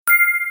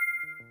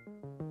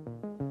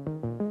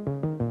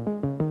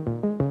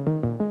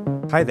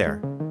Hi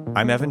there,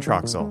 I'm Evan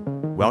Troxel.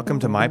 Welcome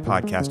to my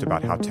podcast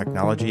about how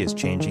technology is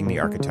changing the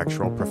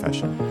architectural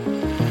profession.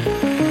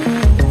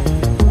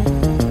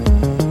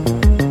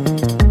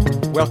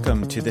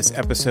 Welcome to this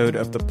episode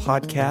of the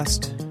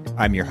podcast.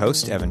 I'm your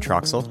host, Evan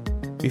Troxel.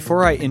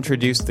 Before I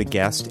introduce the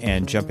guest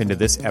and jump into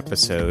this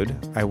episode,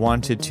 I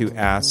wanted to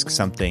ask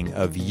something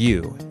of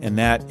you, and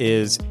that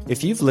is,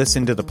 if you've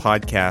listened to the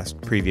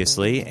podcast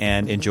previously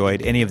and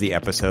enjoyed any of the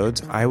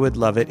episodes, I would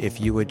love it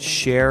if you would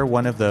share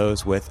one of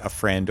those with a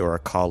friend or a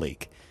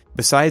colleague.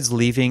 Besides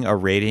leaving a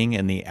rating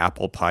in the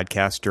Apple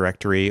Podcast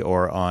directory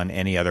or on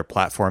any other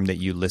platform that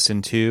you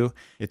listen to,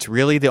 it's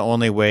really the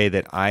only way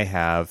that I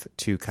have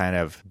to kind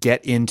of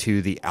get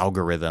into the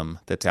algorithm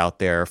that's out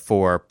there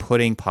for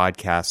putting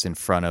podcasts in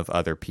front of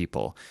other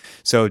people.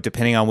 So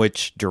depending on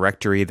which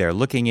directory they're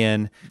looking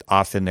in,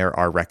 often there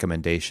are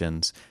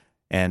recommendations.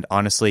 And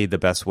honestly, the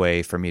best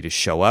way for me to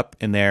show up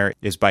in there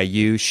is by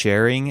you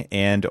sharing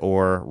and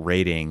or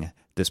rating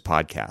this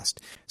podcast.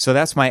 So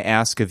that's my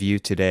ask of you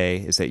today,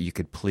 is that you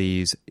could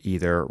please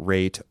either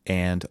rate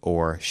and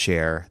or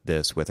share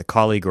this with a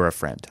colleague or a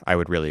friend. I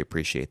would really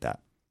appreciate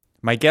that.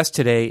 My guest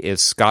today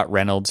is Scott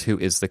Reynolds, who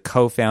is the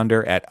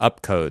co-founder at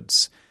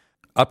Upcodes.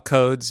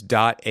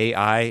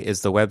 Upcodes.ai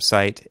is the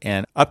website,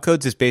 and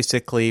Upcodes is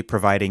basically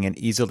providing an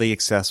easily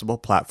accessible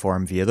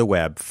platform via the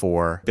web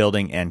for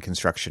building and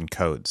construction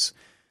codes.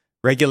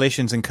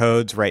 Regulations and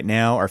codes right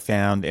now are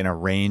found in a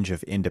range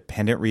of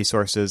independent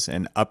resources,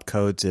 and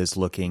Upcodes is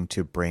looking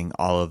to bring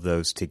all of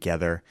those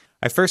together.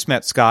 I first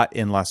met Scott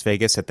in Las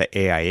Vegas at the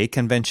AIA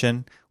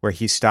convention, where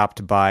he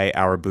stopped by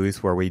our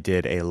booth where we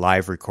did a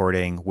live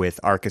recording with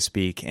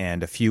Archispeak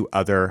and a few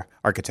other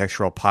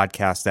architectural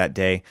podcasts that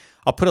day.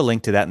 I'll put a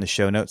link to that in the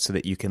show notes so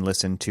that you can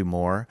listen to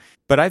more.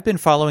 But I've been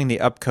following the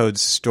Upcodes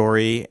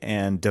story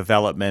and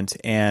development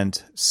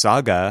and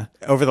saga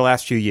over the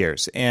last few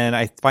years, and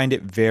I find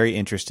it very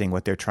interesting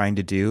what they're trying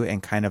to do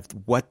and kind of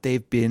what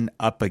they've been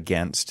up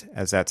against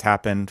as that's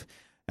happened.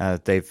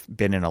 They've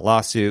been in a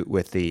lawsuit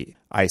with the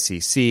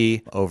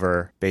ICC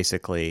over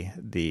basically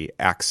the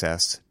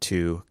access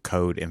to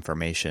code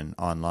information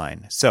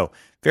online. So,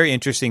 very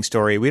interesting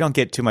story. We don't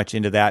get too much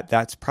into that.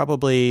 That's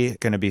probably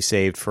going to be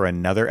saved for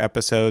another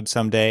episode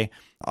someday.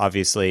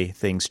 Obviously,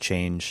 things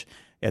change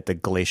at the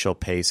glacial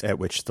pace at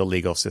which the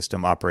legal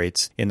system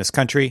operates in this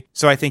country.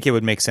 So I think it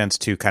would make sense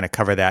to kind of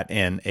cover that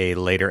in a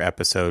later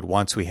episode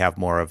once we have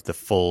more of the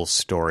full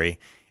story.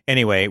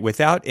 Anyway,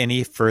 without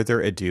any further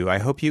ado, I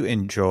hope you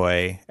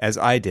enjoy, as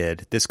I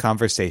did, this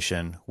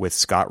conversation with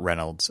Scott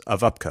Reynolds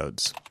of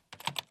Upcodes.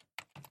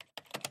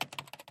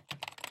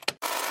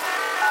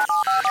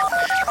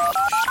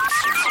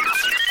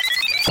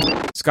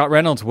 Scott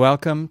Reynolds,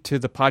 welcome to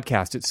the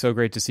podcast. It's so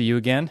great to see you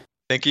again.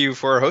 Thank you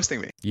for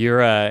hosting me.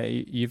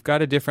 You've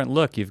got a different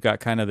look. You've got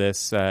kind of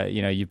this,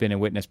 you've been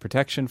in witness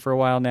protection for a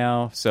while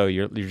now, so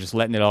you're just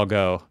letting it all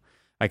go.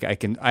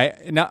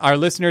 Our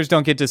listeners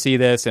don't get to see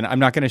this, and I'm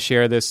not going to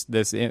share this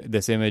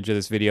image of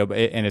this video,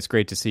 and it's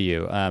great to see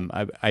you.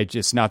 I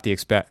just not the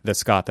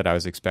Scott that I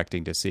was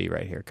expecting to see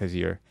right here, because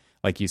you're,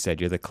 like you said,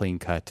 you're the clean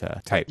cut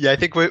type. Yeah, I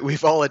think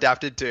we've all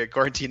adapted to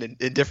quarantine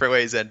in different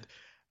ways, and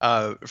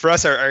for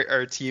us,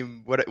 our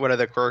team, one of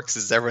the quirks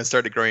is everyone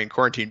started growing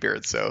quarantine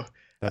beards. So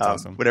that's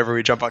awesome. Whenever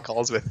we jump on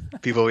calls with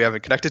people we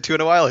haven't connected to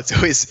in a while, it's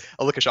always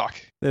a look of shock.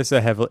 This is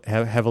a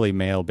heavily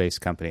male-based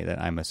company that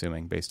I'm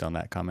assuming, based on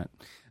that comment.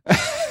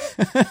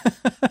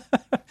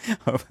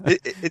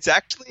 It's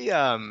actually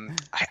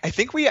I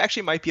think we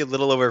actually might be a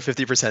little over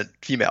 50%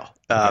 female.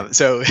 Okay.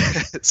 So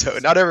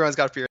not everyone's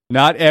got beard.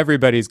 Not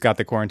everybody's got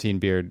the quarantine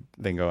beard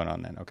thing going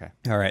on then. Okay.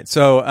 All right.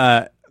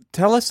 So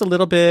tell us a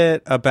little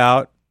bit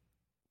about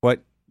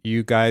what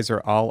you guys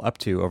are all up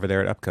to over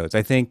there at Upcodes.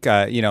 I think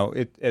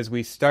as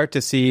we start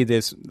to see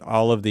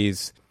all of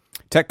these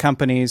tech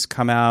companies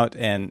come out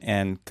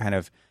and kind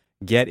of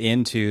get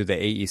into the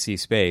AEC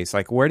space.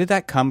 Like, where did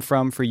that come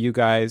from for you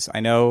guys? I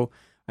know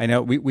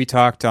we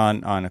talked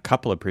on a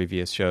couple of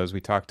previous shows.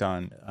 We talked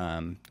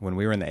on when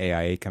we were in the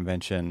AIA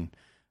convention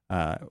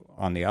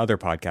on the other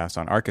podcast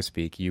on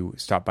Archispeak. You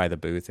stopped by the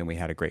booth and we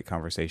had a great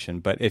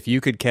conversation. But if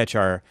you could catch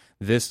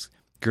this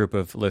group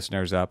of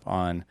listeners up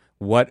on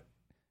what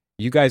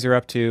you guys are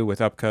up to with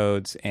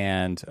Upcodes,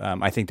 and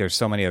I think there's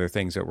so many other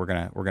things that we're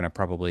gonna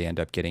probably end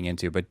up getting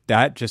into. But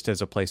that, just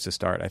as a place to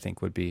start, I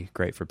think would be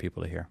great for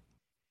people to hear.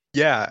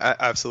 Yeah,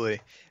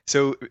 absolutely.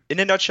 So in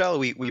a nutshell,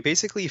 we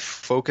basically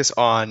focus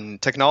on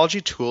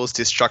technology tools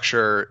to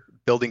structure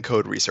building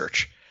code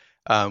research,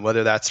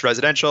 whether that's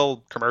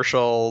residential,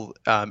 commercial,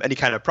 any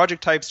kind of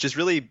project types, just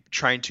really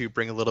trying to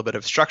bring a little bit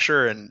of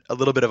structure and a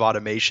little bit of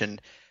automation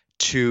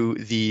to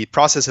the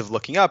process of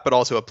looking up, but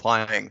also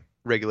applying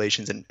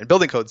regulations and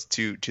building codes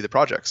to the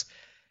projects.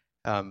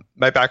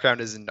 My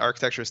background is in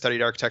architecture,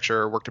 studied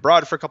architecture, worked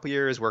abroad for a couple of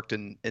years, worked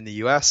in the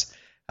US.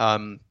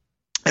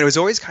 And I was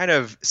always kind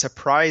of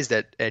surprised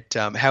at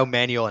how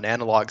manual and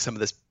analog some of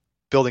this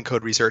building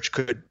code research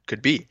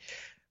could be.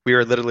 We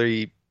were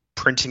literally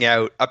printing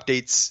out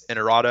updates in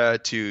errata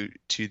to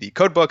the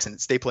code books and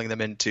stapling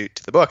them into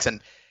the books.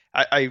 And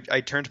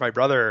I turned to my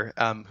brother,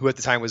 who at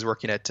the time was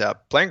working at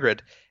PlanGrid,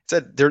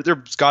 said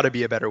there's got to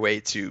be a better way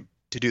to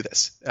do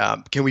this.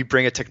 Can we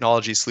bring a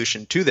technology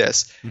solution to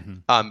this?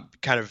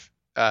 Kind of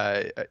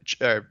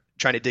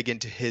trying to dig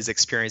into his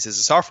experience as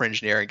a software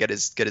engineer and get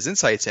his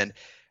insights in.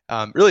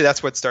 Really,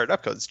 that's what started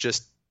Upcodes.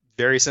 Just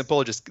very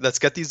simple. Just let's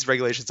get these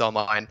regulations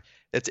online.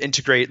 Let's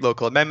integrate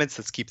local amendments.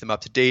 Let's keep them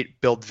up to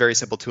date. Build very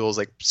simple tools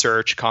like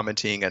search,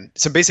 commenting, and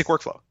some basic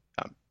workflow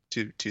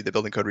to the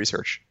building code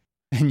research.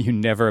 And you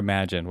never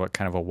imagined what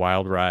kind of a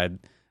wild ride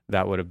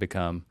that would have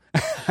become.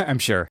 I'm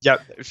sure. Yeah,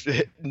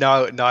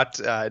 no, not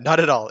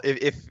at all.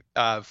 If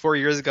 4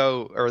 years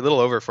ago, or a little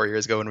over 4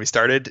 years ago, when we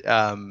started,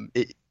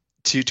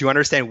 to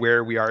understand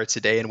where we are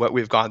today and what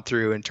we've gone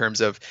through in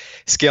terms of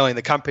scaling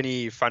the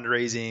company,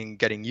 fundraising,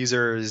 getting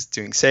users,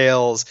 doing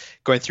sales,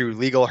 going through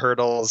legal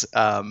hurdles,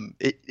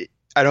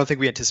 I don't think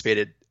we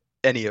anticipated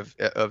any of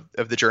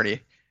the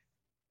journey.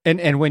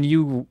 And when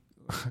you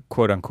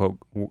quote unquote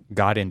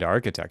got into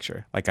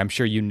architecture, like I'm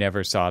sure you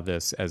never saw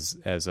this as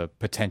a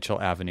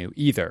potential avenue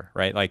either,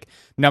 right? Like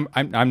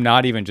I'm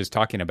not even just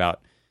talking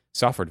about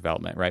software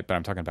development, right? But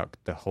I'm talking about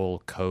the whole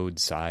code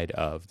side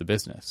of the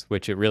business,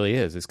 which it really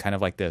is. It's kind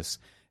of like this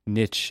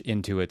niche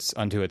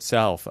unto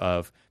itself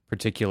of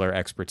particular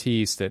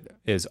expertise that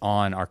is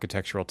on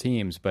architectural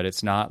teams, but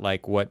it's not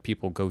like what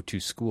people go to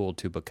school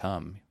to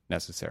become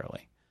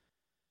necessarily.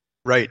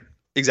 Right.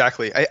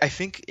 Exactly. I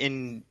think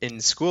in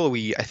school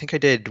I think I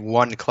did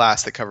one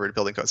class that covered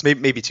building codes,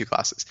 maybe two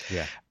classes.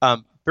 Yeah.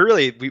 But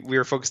really we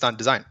were focused on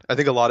design. I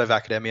think a lot of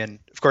academia, and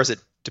of course it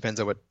depends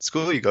on what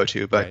school you go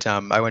to, but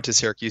right. I went to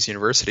Syracuse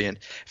University, and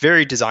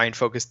very design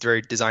focused,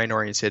 very design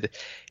oriented.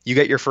 You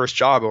get your first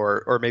job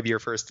or maybe your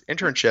first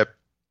internship,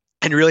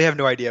 and you really have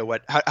no idea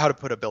how to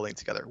put a building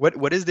together.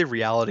 What is the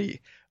reality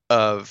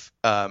of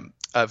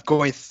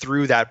going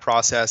through that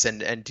process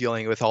and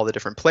dealing with all the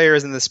different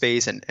players in the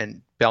space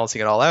and balancing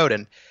it all out,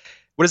 and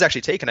what does it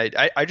actually take? And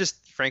I just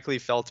frankly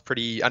felt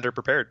pretty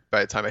underprepared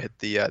by the time I hit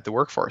the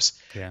workforce.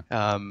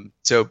 Yeah.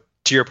 So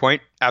to your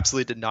point,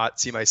 absolutely did not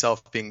see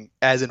myself being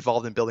as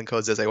involved in building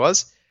codes as I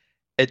was.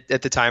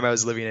 At the time, I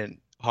was living in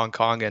Hong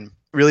Kong and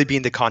really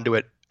being the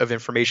conduit of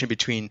information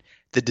between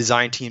the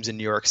design teams in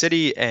New York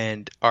City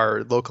and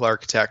our local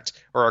architect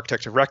or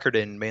architect of record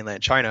in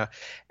mainland China,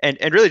 and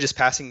really just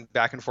passing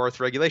back and forth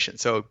regulation.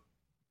 So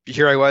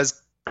here I was,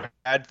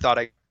 I thought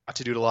I got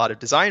to do a lot of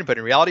design, but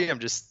in reality, I'm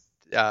just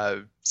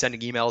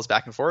sending emails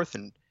back and forth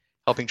and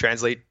helping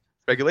translate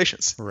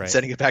regulations, right.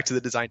 Sending it back to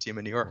the design team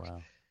in New York.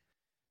 Wow.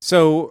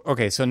 So,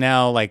 okay, so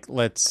now like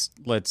let's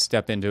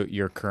step into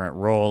your current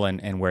role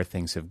and where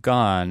things have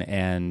gone,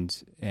 and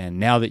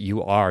now that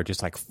you are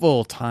just like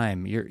full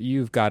time,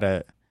 you've got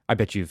I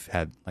bet you've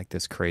had like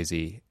this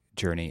crazy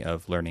journey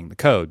of learning the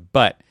code,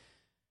 but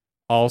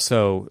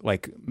also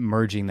like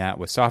merging that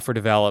with software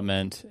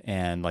development,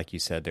 and like you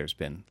said, there's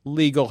been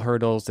legal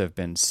hurdles, there've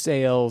been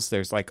sales,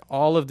 there's like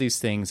all of these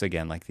things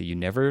again, like that you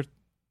never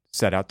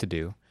set out to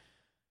do.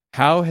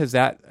 How has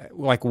that,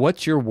 like,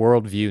 what's your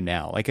worldview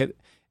now?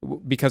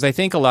 Because I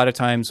think a lot of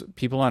times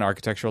people on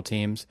architectural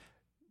teams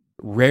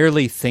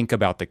rarely think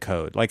about the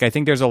code. Like I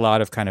think there's a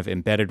lot of kind of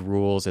embedded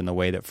rules in the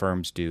way that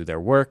firms do their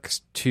work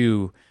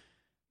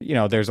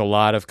there's a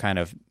lot of kind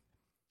of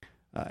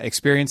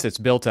experience that's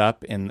built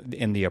up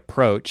in the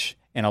approach.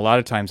 And a lot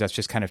of times that's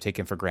just kind of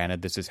taken for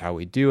granted. This is how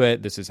we do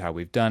it. This is how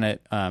we've done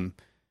it.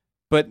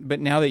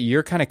 But now that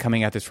you're kind of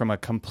coming at this from a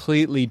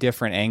completely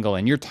different angle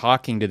and you're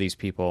talking to these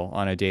people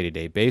on a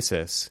day-to-day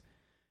basis,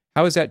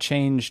 how has that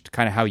changed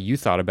kind of how you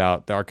thought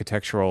about the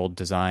architectural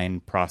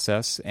design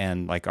process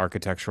and like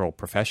architectural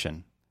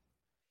profession?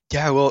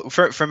 Yeah, well,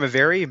 from a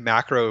very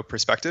macro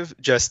perspective,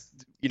 just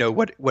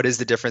what is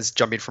the difference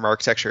jumping from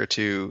architecture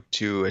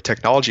to a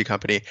technology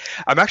company?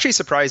 I'm actually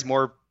surprised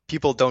more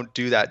people don't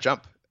do that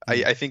jump.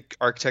 I think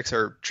architects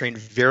are trained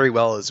very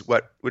well as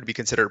what would be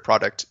considered a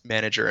product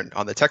manager and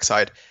on the tech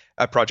side,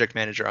 a project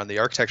manager on the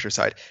architecture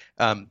side.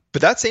 But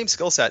that same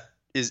skill set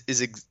is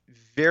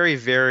very,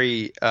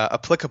 very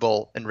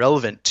applicable and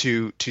relevant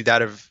to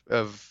that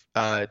of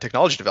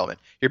technology development.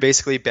 You're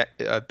basically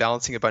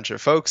balancing a bunch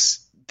of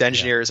folks. The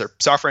engineers are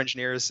software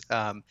engineers,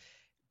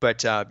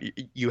 but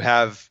you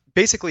have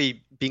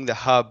basically being the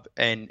hub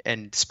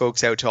and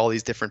spokes out to all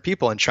these different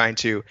people and trying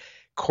to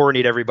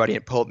coordinate everybody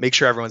and make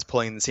sure everyone's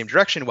pulling in the same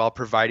direction while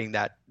providing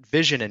that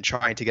vision and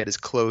trying to get as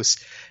close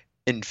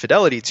in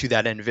fidelity to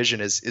that end vision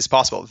as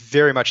possible.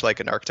 Very much like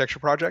an architecture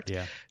project.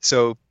 Yeah.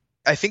 So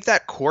I think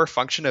that core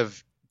function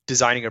of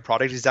designing a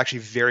product is actually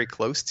very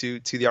close to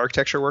the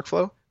architecture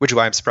workflow, which is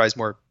why I'm surprised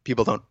more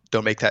people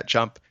don't make that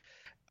jump.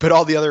 But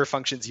all the other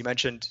functions you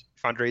mentioned,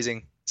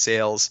 fundraising,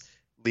 sales,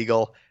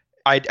 legal,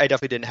 I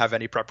definitely didn't have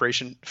any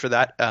preparation for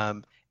that.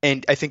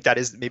 And I think that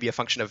is maybe a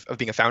function of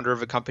being a founder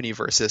of a company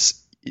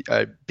versus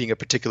being a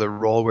particular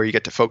role where you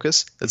get to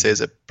focus, let's say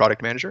as a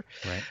product manager.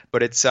 Right.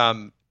 But it's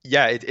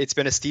it's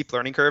been a steep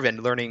learning curve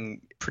and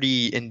learning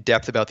pretty in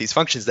depth about these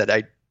functions that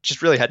I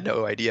just really had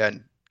no idea,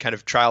 and kind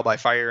of trial by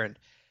fire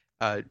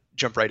and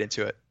jump right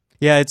into it.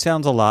 Yeah, it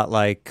sounds a lot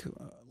like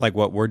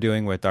what we're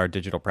doing with our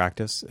digital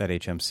practice at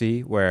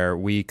HMC, where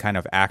we kind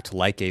of act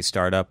like a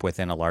startup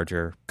within a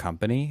larger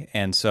company.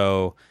 And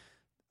so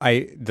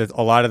a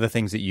lot of the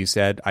things that you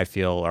said, I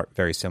feel are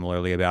very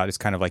similarly about. It's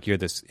kind of like you're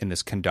in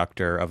this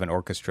conductor of an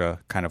orchestra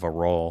kind of a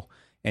role,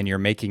 and you're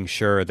making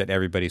sure that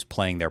everybody's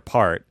playing their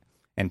part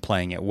and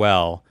playing it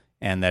well,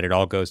 and that it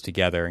all goes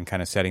together, and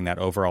kind of setting that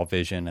overall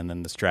vision, and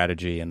then the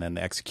strategy, and then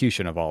the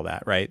execution of all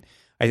that, right?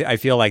 I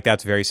feel like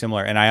that's very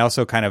similar. And I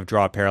also kind of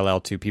draw a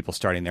parallel to people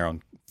starting their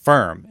own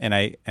firm. And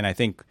I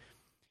think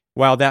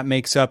while that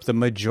makes up the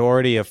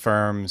majority of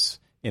firms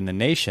in the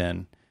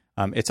nation,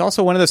 it's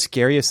also one of the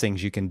scariest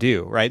things you can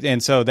do, right?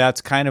 And so that's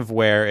kind of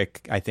where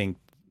I think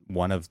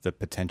one of the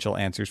potential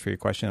answers for your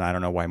question, I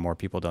don't know why more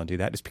people don't do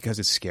that, is because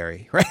it's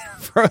scary, right?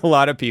 For a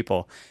lot of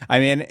people. I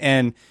mean,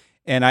 and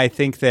I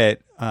think that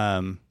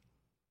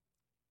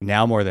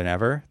now more than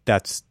ever,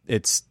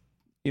 it's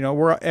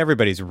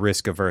everybody's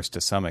risk averse to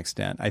some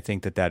extent. I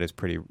think that is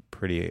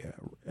pretty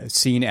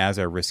seen as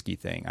a risky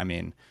thing. I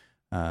mean,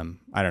 I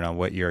don't know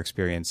what your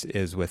experience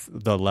is with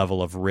the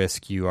level of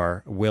risk you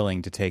are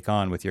willing to take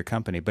on with your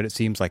company, but it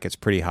seems like it's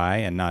pretty high,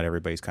 and not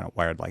everybody's kind of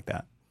wired like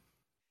that.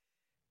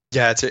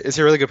 Yeah, it's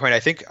a really good point. I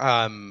think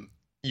I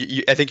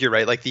think you're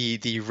right. Like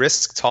the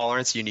risk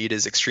tolerance you need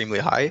is extremely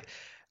high.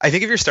 I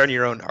think if you're starting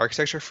your own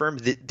architecture firm,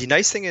 the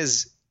nice thing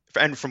is,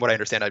 and from what I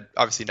understand, I've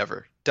obviously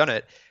never done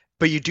it,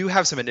 but you do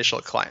have some initial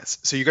clients.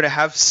 So you're going to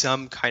have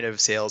some kind of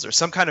sales or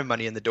some kind of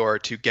money in the door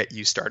to get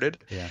you started.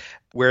 Yeah.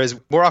 Whereas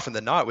more often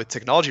than not with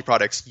technology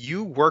products,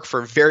 you work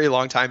for a very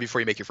long time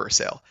before you make your first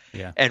sale.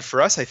 Yeah. And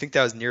for us, I think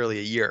that was nearly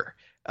a year.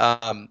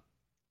 And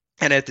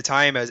at the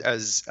time,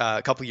 as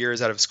a couple of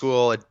years out of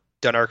school, I'd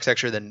done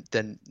architecture,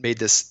 then made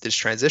this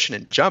transition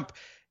and jump.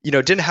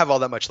 Didn't have all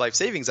that much life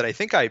savings, and I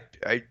think I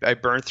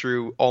burned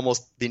through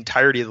almost the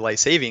entirety of the life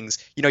savings.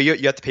 You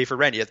have to pay for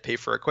rent, you have to pay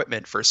for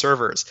equipment, for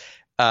servers,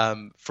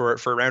 for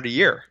around a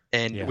year,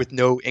 and with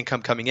no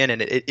income coming in,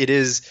 and it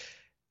is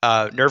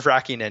nerve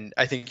wracking. And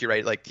I think you're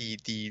right. Like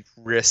the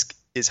risk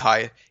is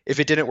high. If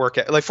it didn't work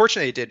out, like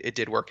fortunately it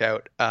did work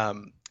out.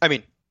 I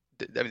mean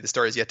the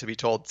story is yet to be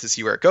told to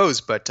see where it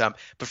goes, but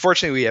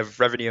fortunately we have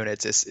revenue, and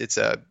it's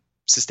a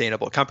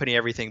sustainable company,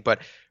 everything.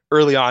 But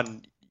early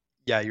on,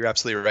 yeah, you're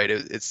absolutely right.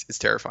 It's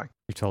terrifying.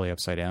 You're totally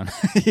upside down.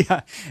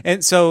 Yeah.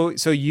 And so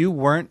you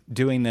weren't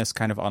doing this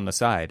kind of on the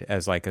side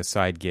as like a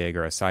side gig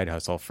or a side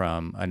hustle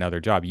from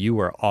another job. You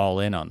were all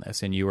in on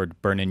this, and you were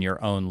burning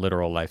your own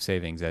literal life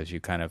savings as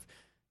you kind of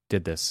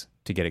did this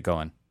to get it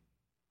going.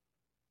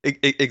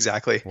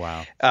 Exactly.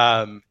 Wow.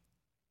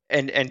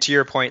 And to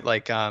your point,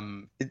 like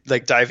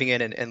diving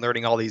in and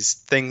learning all these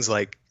things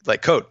like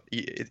code,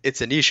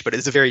 it's a niche, but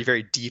it's a very,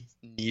 very deep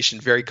niche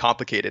and very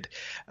complicated.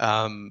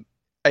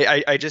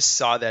 I just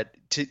saw that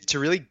to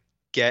really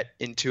get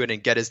into it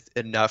and get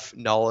enough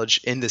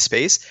knowledge in the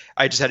space,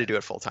 I just had to do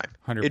it full time.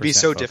 It'd be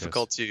so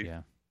difficult to.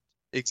 Yeah.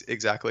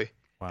 Exactly.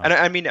 Wow. And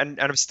I mean, and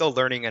I'm still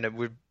learning, and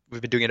we've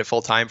been doing it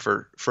full time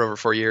for over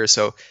 4 years.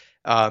 So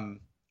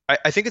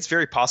I think it's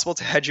very possible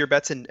to hedge your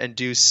bets and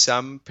do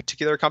some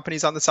particular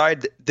companies on the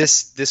side.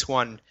 This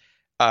one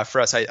for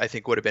us, I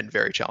think would have been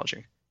very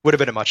challenging. Would have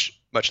been a much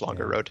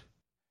longer road.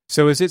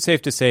 So is it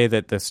safe to say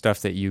that the stuff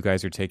that you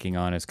guys are taking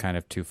on is kind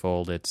of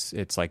twofold?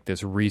 It's like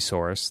this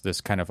resource,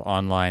 this kind of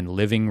online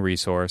living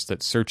resource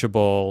that's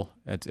searchable.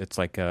 It's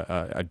like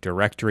a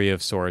directory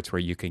of sorts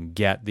where you can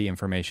get the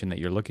information that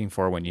you're looking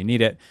for when you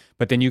need it.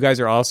 But then you guys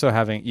are also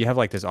you have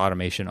like this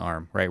automation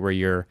arm, right, where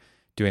you're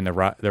doing the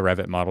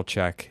Revit model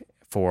check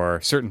for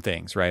certain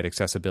things, right,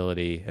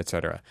 accessibility, et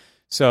cetera.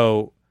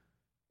 So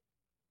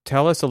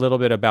tell us a little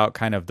bit about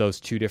kind of those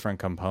two different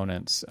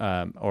components,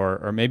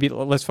 or maybe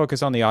let's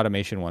focus on the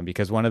automation one,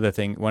 because one of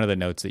the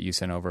notes that you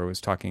sent over was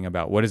talking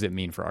about what does it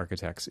mean for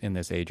architects in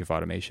this age of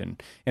automation.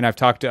 And I've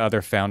talked to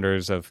other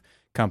founders of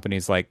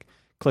companies like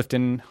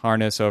Clifton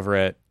Harness over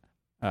at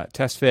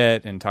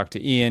TestFit, and talked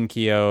to Ian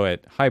Keogh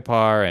at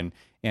Hypar, and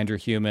Andrew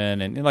Human,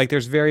 and like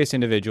there's various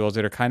individuals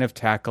that are kind of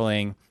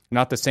tackling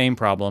not the same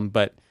problem,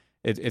 but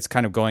it's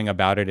kind of going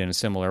about it in a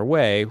similar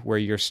way, where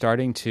you're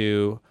starting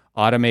to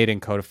automate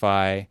and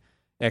codify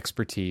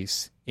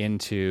expertise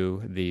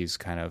into these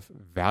kind of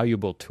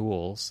valuable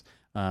tools.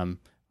 A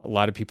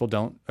lot of people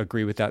don't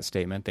agree with that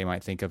statement. They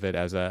might think of it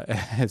as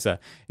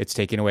it's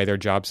taking away their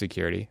job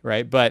security,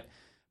 right? But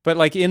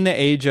like in the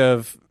age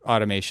of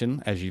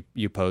automation, as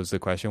you pose the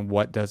question,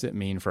 what does it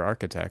mean for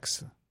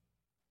architects?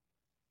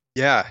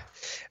 Yeah,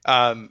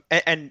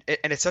 and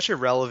it's such a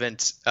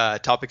relevant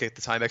topic at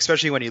the time,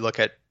 especially when you look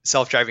at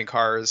self-driving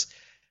cars.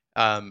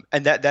 And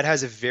that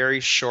has a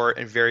very short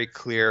and very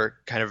clear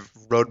kind of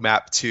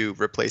roadmap to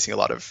replacing a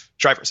lot of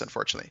drivers,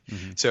 unfortunately.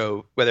 Mm-hmm.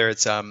 So whether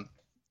it's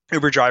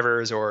Uber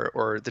drivers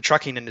or the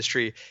trucking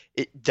industry,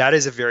 that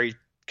is a very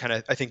kind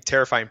of, I think,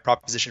 terrifying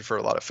proposition for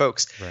a lot of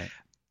folks. Right.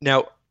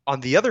 Now,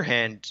 on the other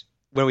hand,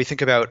 when we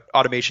think about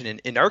automation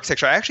in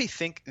architecture, I actually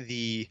think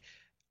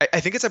I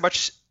think it's a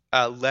much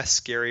less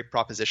scary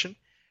proposition.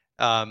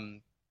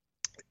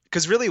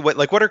 Because really,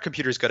 what are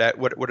computers good at?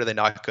 What are they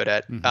not good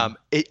at?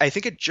 Mm-hmm. I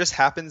think it just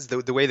happens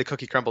the way the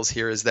cookie crumbles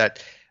here is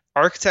that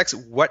architects,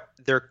 what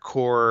their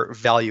core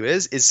value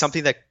is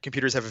something that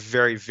computers have a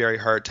very, very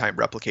hard time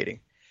replicating.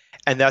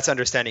 And that's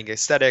understanding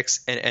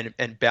aesthetics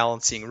and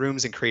balancing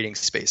rooms and creating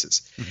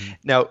spaces. Mm-hmm.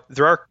 Now,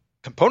 there are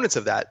components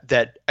of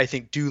that I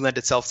think do lend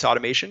itself to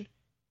automation,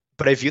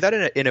 but I view that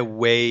in a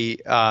way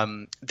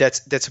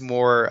that's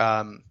more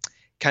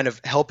kind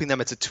of helping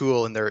them as a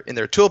tool in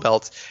their tool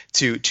belt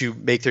to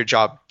make their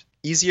job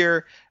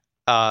easier,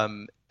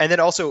 and then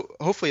also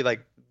hopefully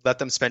like let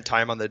them spend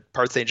time on the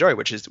parts they enjoy,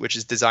 which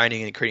is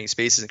designing and creating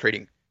spaces and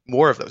creating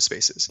more of those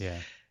spaces. Yeah.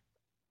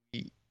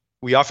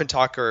 We often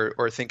talk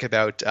or think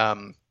about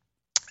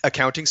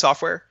accounting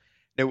software.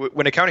 Now,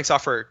 when accounting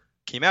software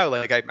came out,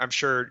 like I'm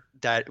sure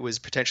that it was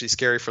potentially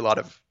scary for a lot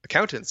of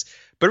accountants,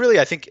 but really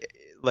I think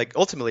like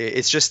ultimately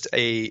it's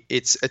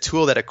a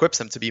tool that equips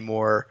them to be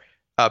more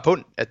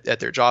potent at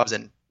their jobs.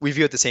 And we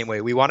view it the same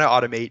way. We want to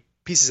automate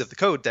pieces of the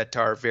code that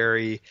are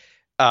very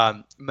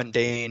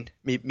mundane,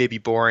 maybe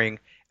boring,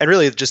 and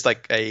really just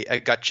like a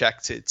gut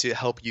check to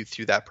help you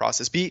through that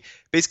process.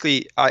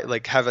 Basically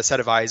like have a set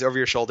of eyes over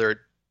your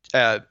shoulder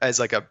as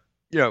like a,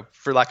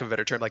 for lack of a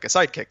better term, like a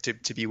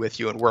sidekick to be with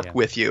you and work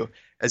with you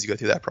as you go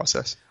through that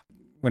process.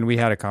 When we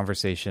had a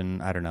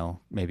conversation, I don't know,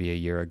 maybe a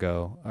year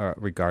ago,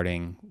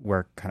 regarding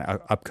where kind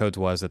of Upcodes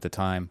was at the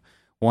time,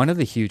 one of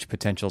the huge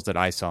potentials that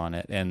I saw in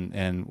it,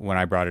 and when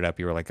I brought it up,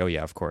 you were like, oh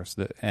yeah, of course.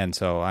 And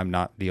so I'm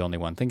not the only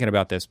one thinking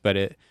about this,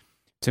 but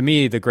to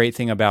me, the great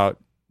thing about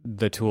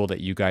the tool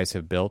that you guys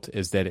have built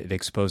is that it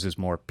exposes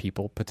more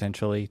people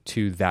potentially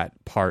to that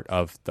part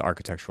of the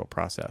architectural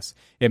process.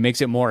 It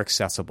makes it more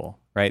accessible,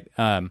 right?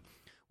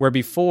 Where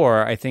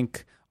before, I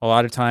think a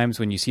lot of times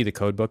when you see the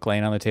code book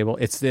laying on the table,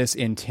 it's this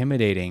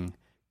intimidating,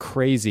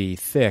 crazy,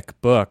 thick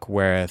book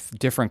with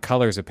different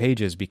colors of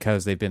pages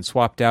because they've been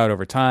swapped out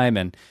over time,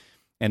 and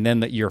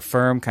then your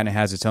firm kind of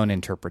has its own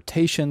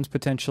interpretations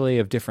potentially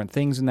of different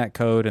things in that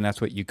code, and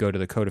that's what you go to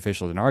the code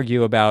officials and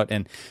argue about.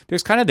 And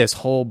there's kind of this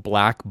whole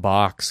black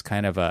box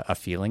kind of a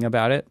feeling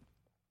about it.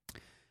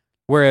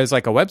 Whereas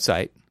like a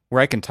website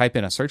where I can type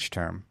in a search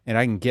term and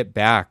I can get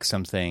back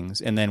some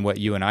things, and then what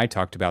you and I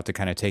talked about to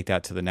kind of take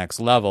that to the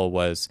next level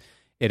was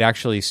it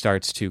actually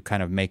starts to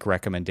kind of make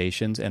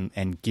recommendations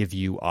and give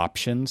you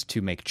options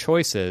to make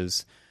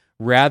choices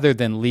rather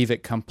than leave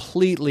it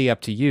completely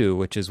up to you,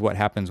 which is what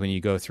happens when you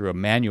go through a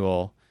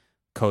manual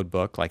code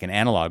book, like an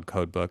analog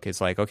code book.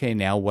 It's like, okay,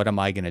 now what am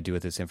I going to do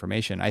with this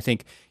information? I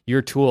think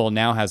your tool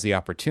now has the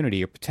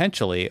opportunity, or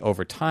potentially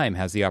over time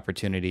has the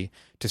opportunity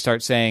to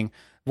start saying,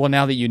 well,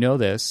 now that you know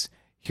this,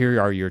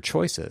 here are your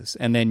choices.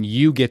 And then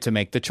you get to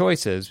make the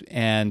choices.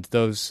 And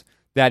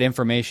that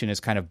information is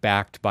kind of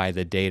backed by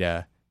the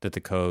data that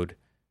the code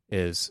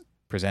is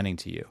presenting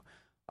to you.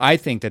 I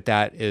think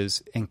that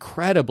is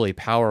incredibly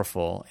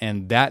powerful,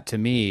 and that to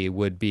me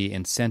would be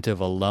incentive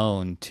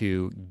alone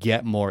to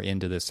get more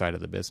into this side of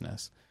the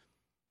business.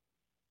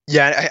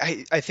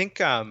 Yeah, I think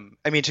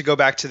to go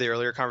back to the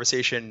earlier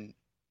conversation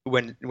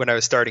when I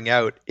was starting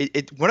out,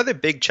 one of the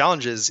big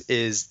challenges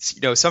is,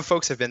 some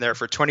folks have been there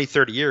for 20,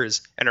 30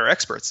 years and are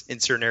experts in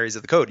certain areas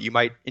of the code. You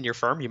might, in your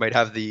firm, you might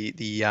have the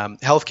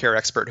healthcare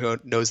expert who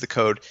knows the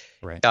code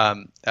right.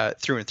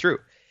 Through and through.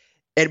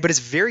 But it's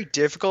very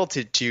difficult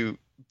to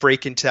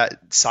break into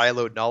that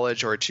siloed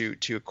knowledge or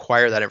to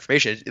acquire that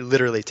information. It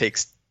literally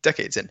takes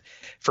decades. And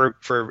for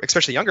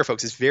especially younger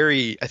folks, it's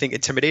very, I think,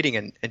 intimidating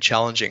and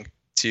challenging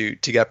to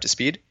get up to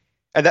speed.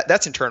 And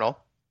that's internal.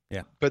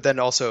 Yeah. But then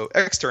also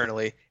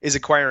externally is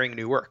acquiring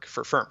new work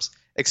for firms,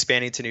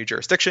 expanding to new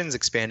jurisdictions,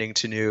 expanding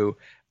to new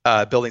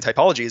building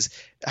typologies.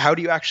 How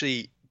do you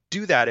actually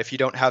do that if you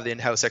don't have the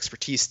in-house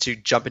expertise to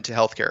jump into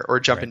healthcare or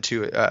jump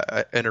into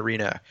an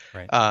arena?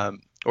 Right.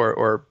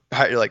 Or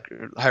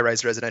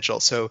high-rise residential.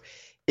 So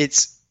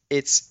it's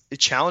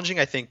challenging,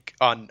 I think,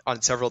 on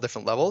several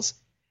different levels.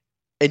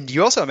 And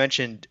you also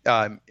mentioned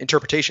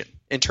interpretation,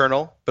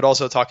 internal, but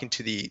also talking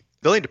to the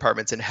building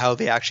departments and how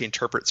they actually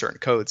interpret certain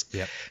codes.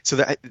 Yep.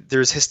 So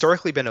there's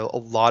historically been a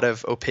lot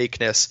of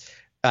opaqueness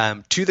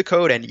to the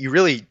code, and you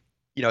really,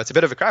 it's a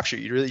bit of a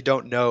crapshoot. You really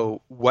don't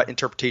know what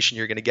interpretation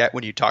you're going to get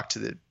when you talk to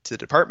the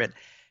department.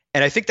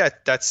 And I think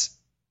that's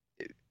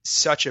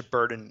such a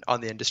burden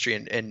on the industry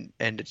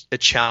and a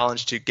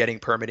challenge to getting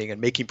permitting and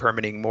making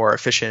permitting more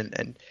efficient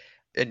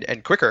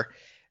and quicker.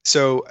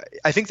 So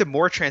I think the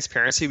more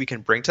transparency we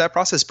can bring to that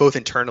process, both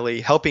internally,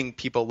 helping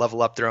people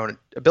level up their own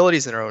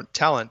abilities and their own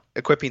talent,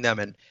 equipping them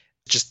and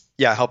just,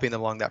 helping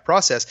them along that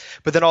process,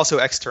 but then also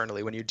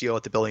externally when you deal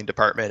with the building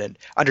department and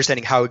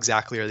understanding how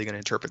exactly are they going to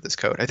interpret this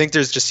code. I think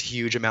there's just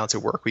huge amounts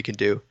of work we can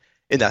do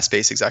in that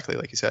space, exactly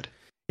like you said.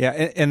 Yeah,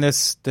 and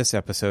this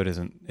episode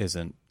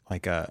isn't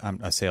like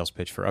a sales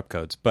pitch for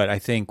Upcodes, but I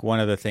think one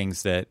of the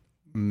things that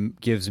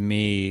gives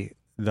me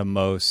the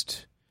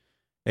most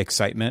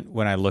excitement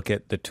when I look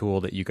at the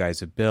tool that you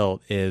guys have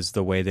built is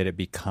the way that it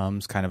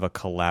becomes kind of a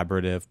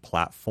collaborative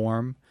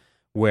platform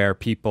where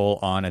people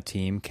on a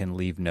team can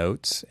leave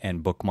notes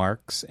and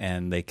bookmarks,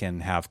 and they can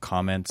have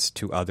comments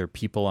to other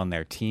people on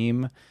their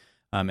team,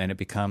 and it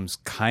becomes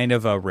kind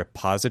of a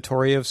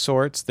repository of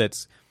sorts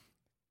that's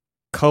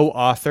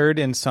co-authored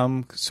in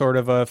some sort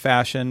of a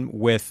fashion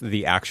with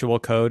the actual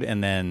code,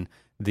 and then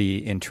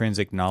the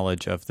intrinsic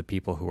knowledge of the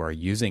people who are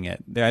using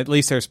it. At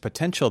least there's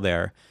potential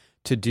there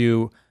to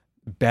do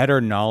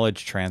better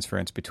knowledge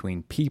transference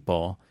between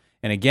people.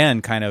 And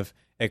again, kind of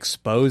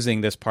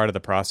exposing this part of the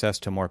process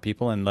to more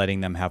people and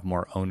letting them have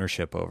more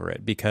ownership over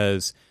it.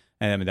 Because,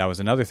 and I mean, that was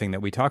another thing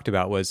that we talked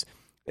about, was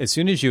as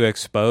soon as you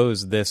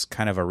expose this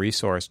kind of a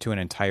resource to an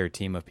entire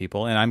team of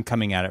people, and I'm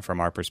coming at it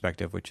from our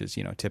perspective, which is,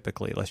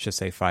 typically, let's just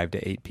say 5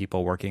 to 8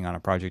 people working on a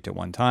project at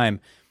one time.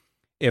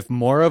 If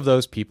more of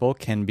those people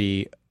can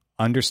be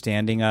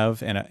understanding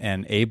of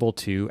and able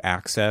to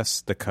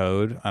access the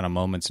code on a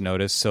moment's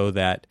notice so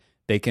that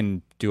they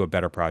can do a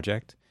better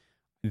project,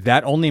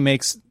 that only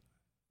makes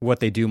what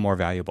they do more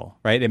valuable,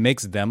 right? It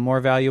makes them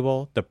more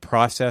valuable. The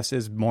process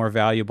is more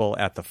valuable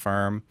at the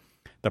firm.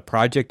 The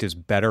project is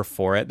better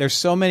for it. There's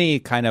so many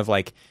kind of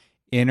like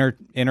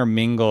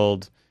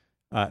intermingled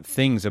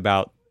things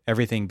about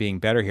everything being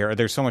better here.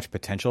 There's so much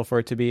potential for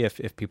it to be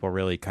if people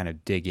really kind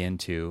of dig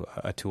into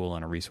a tool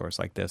and a resource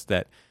like this,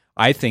 that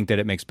I think that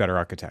it makes better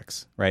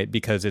architects, right?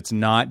 Because it's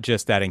not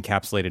just that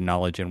encapsulated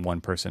knowledge in one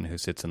person who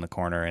sits in the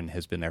corner and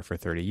has been there for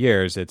 30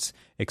 years. It's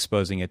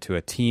exposing it to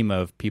a team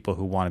of people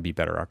who want to be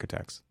better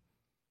architects.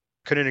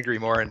 Couldn't agree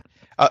more. And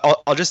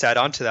I'll just add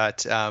on to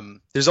that.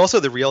 There's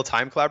also the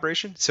real-time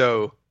collaboration.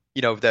 So,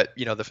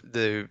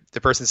 the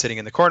person sitting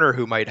in the corner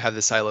who might have the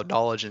siloed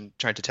knowledge and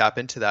trying to tap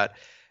into that.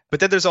 But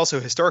then there's also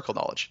historical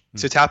knowledge.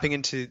 So tapping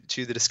into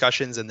the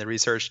discussions and the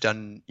research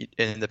done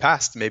in the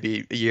past,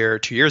 maybe a year or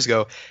 2 years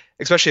ago,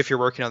 especially if you're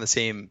working on the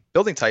same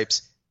building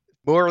types,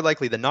 more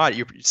likely than not,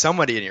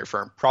 somebody in your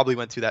firm probably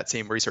went through that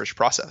same research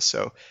process.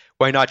 So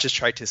why not just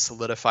try to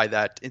solidify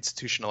that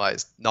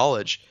institutionalized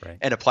knowledge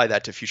and apply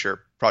that to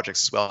future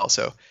projects as well?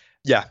 So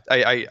yeah,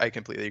 I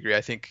completely agree.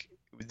 I think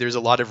there's a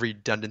lot of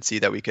redundancy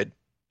that we could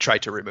try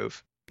to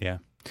remove. Yeah.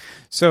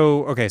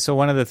 So, okay. So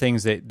one of the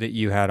things that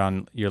you had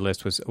on your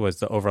list was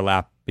the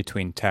overlap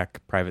between tech,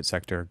 private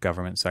sector,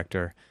 government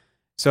sector.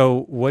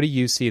 So what do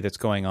you see that's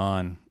going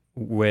on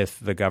with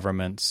the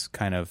government's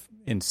kind of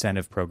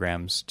incentive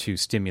programs to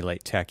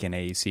stimulate tech in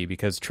AEC?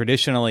 Because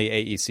traditionally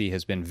AEC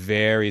has been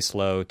very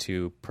slow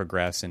to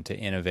progress and to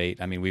innovate.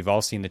 I mean, we've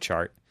all seen the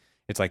chart.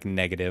 It's like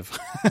negative,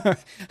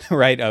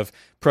 right, of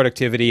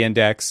productivity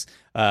index.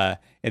 And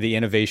the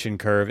innovation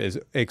curve is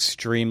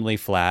extremely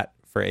flat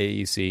for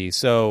AEC.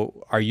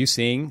 So are you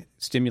seeing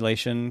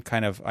stimulation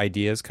kind of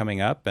ideas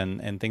coming up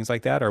and things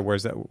like that? Or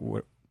where's that?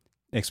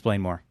 Explain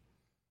more.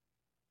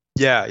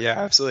 Yeah,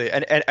 absolutely.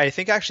 And I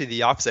think actually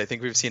the opposite. I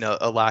think we've seen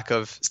a lack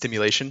of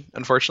stimulation,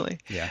 unfortunately.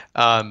 Yeah.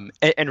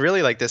 And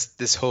really like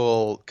this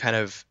whole kind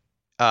of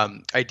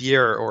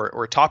idea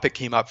or topic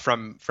came up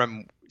from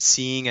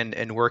seeing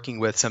and working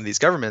with some of these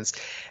governments.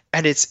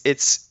 And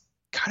it's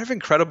kind of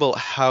incredible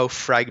how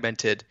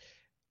fragmented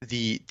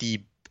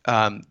the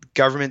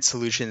government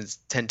solutions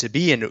tend to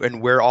be,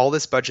 and where all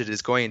this budget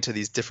is going into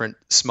these different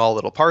small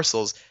little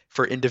parcels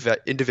for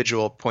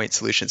individual point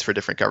solutions for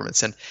different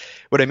governments. And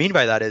what I mean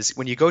by that is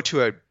when you go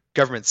to a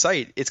government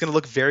site, it's going to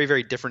look very,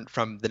 very different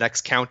from the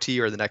next county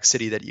or the next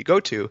city that you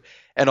go to.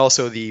 And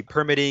also the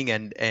permitting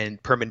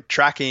and permit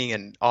tracking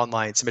and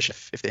online submission,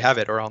 if they have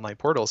it, or online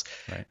portals.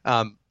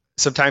 Right.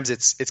 Sometimes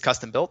it's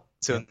custom built.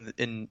 So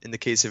in the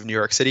case of New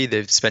York City,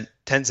 they've spent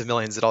tens of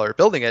millions of dollars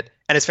building it,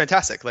 and it's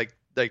fantastic. Like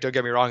don't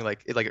get me wrong,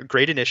 like a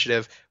great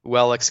initiative,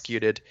 well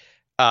executed.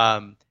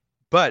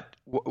 But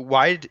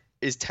why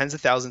is tens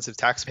of thousands of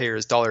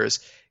taxpayers' dollars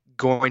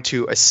going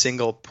to a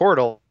single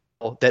portal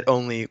that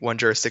only one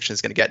jurisdiction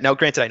is going to get? Now,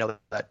 granted, I know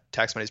that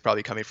tax money is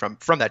probably coming from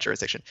that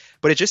jurisdiction,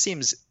 but it just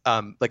seems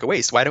like a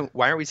waste. Why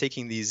aren't we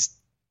taking these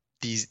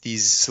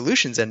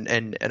solutions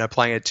and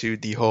applying it to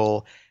the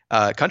whole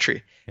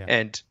country? Yeah.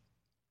 And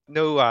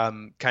no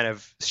kind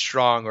of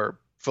strong or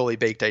fully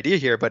baked idea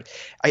here, but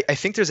I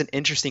think there's an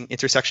interesting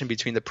intersection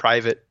between the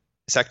private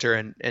sector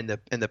and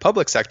the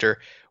public sector,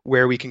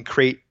 where we can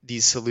create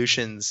these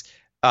solutions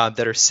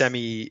that are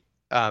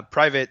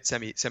semi-private,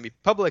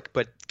 semi-public,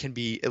 but can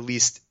be at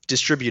least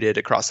distributed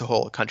across the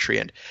whole country.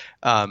 And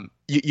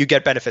you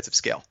get benefits of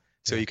scale.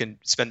 So you can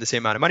spend the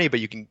same amount of money, but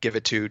you can give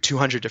it to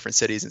 200 different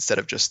cities instead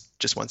of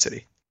just one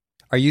city.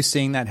 Are you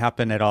seeing that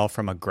happen at all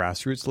from a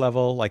grassroots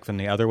level, like from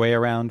the other way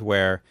around,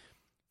 where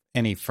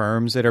any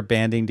firms that are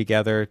banding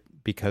together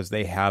because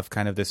they have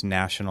kind of this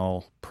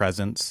national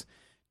presence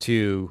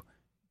to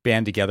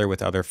band together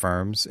with other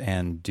firms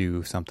and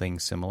do something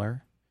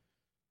similar?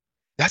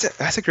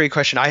 That's a great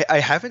question. I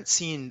haven't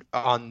seen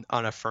on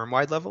a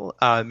firm-wide level,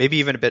 maybe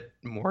even a bit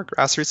more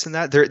grassroots than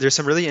that. There's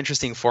some really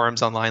interesting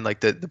forums online, like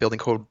the Building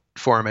Code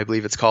Forum, I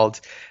believe it's called.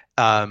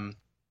 And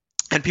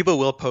people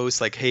will post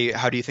like, hey,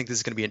 how do you think this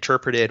is going to be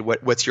interpreted?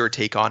 What's your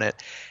take on it?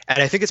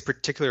 And I think it's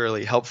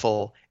particularly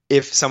helpful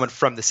if someone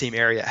from the same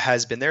area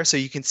has been there. So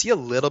you can see a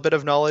little bit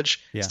of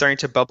knowledge starting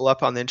to bubble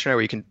up on the internet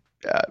where you can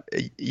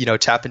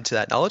tap into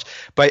that knowledge.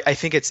 But I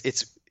think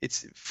it's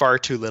far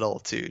too little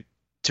to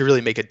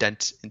really make a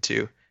dent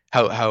into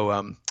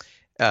how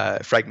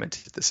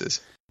fragmented this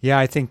is. Yeah,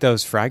 I think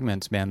those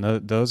fragments, man,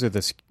 those are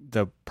the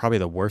probably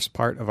the worst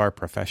part of our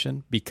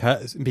profession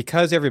because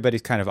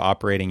everybody's kind of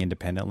operating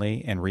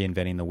independently and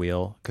reinventing the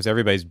wheel because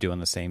everybody's doing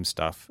the same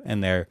stuff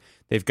and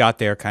they've got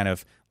their kind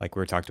of like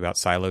we were talking about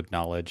siloed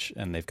knowledge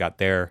and they've got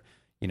their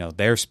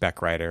their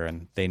spec writer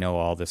and they know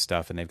all this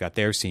stuff and they've got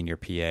their senior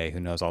PA who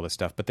knows all this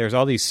stuff, but there's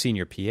all these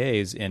senior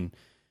PAs in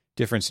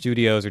different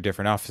studios or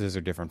different offices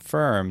or different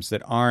firms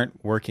that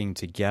aren't working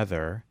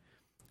together.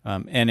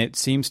 And it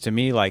seems to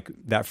me like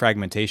that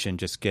fragmentation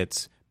just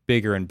gets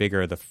bigger and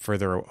bigger the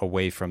further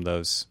away from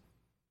those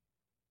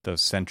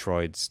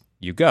centroids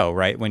you go,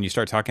 right? When you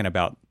start talking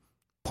about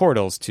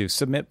portals to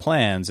submit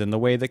plans and the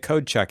way that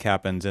code check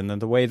happens and then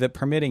the way that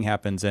permitting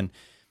happens. And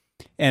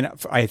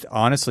I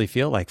honestly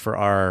feel like for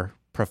our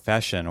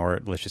profession, or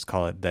let's just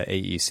call it the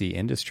AEC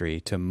industry,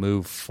 to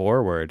move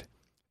forward,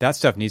 that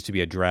stuff needs to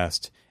be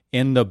addressed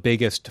in the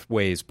biggest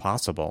ways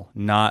possible,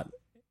 not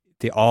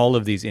all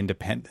of these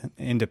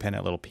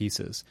independent little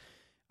pieces.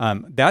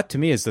 That to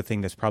me is the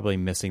thing that's probably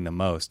missing the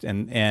most,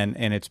 and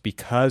it's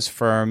because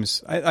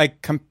firms,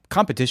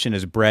 competition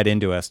is bred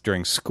into us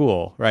during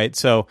school, right?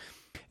 So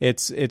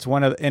it's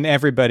one of, and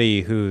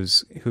everybody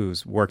who's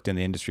worked in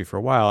the industry for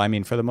a while, I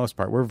mean, for the most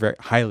part, we're very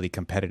highly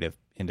competitive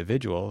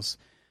individuals,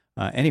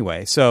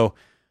 anyway. So,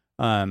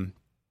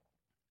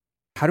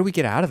 how do we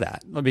get out of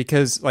that?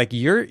 Because like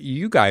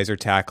you guys are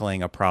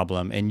tackling a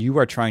problem, and you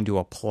are trying to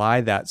apply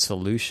that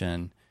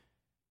solution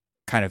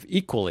kind of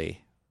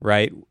equally,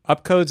 right?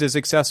 Upcodes is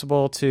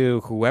accessible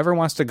to whoever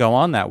wants to go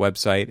on that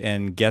website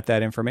and get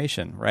that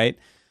information, right?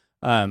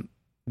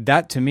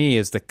 That to me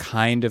is the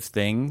kind of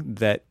thing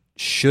that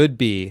should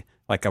be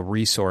like a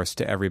resource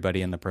to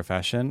everybody in the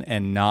profession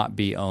and not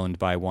be owned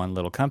by one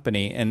little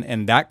company.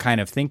 And that kind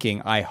of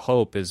thinking, I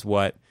hope, is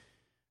what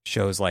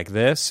shows like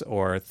this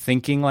or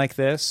thinking like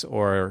this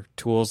or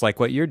tools like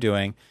what you're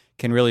doing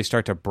can really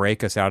start to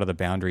break us out of the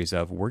boundaries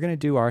of we're going to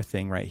do our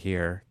thing right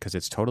here because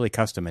it's totally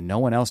custom and no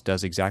one else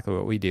does exactly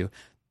what we do.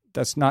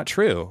 That's not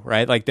true,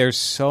 right? Like there's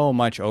so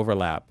much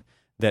overlap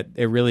that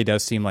it really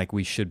does seem like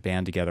we should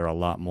band together a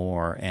lot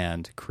more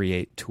and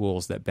create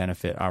tools that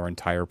benefit our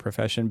entire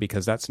profession,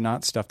 because that's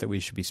not stuff that we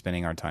should be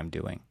spending our time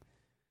doing.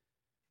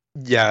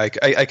 Yeah,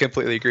 I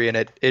completely agree. And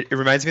it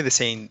reminds me of the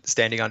saying,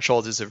 standing on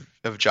shoulders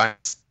of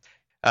giants.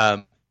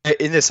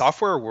 In the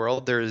software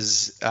world,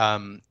 there's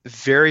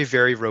very,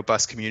 very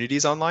robust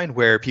communities online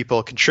where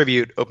people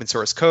contribute open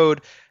source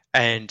code,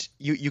 and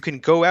you can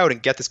go out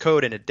and get this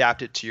code and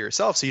adapt it to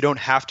yourself, so you don't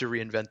have to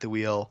reinvent the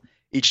wheel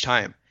each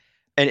time.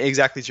 And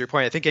exactly to your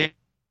point, I think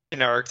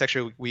in our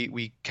architecture,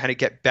 we kind of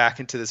get back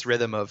into this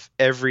rhythm of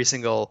every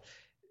single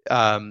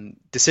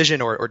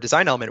decision or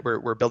design element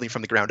we're building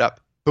from the ground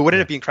up. But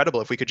wouldn't it be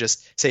incredible if we could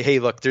just say, hey,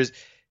 look, this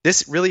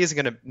really isn't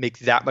going to make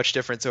that much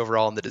difference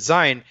overall in the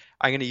design.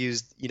 I'm going to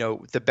use,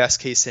 the best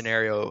case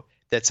scenario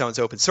that someone's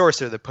open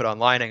source or they put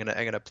online. I'm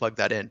going to plug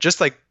that in, just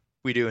like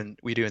we do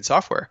in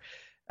software.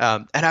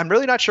 And I'm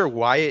really not sure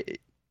why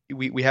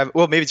we have.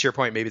 Well, maybe to your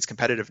point, maybe it's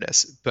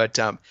competitiveness,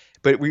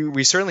 but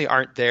we certainly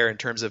aren't there in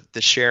terms of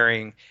the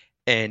sharing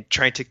and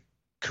trying to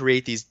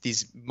create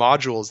these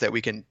modules that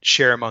we can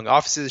share among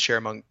offices, share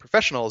among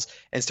professionals,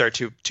 and start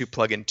to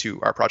plug into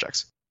our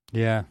projects.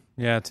 Yeah,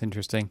 it's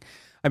interesting.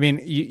 I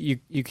mean, you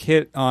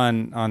hit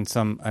on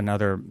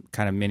another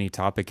kind of mini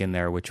topic in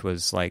there, which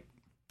was like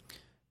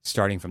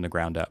starting from the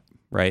ground up,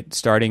 right?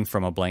 Starting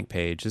from a blank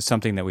page is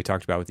something that we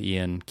talked about with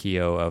Ian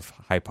Keogh of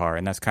Hypar,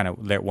 and that's kind of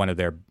one of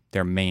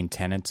their main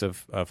tenets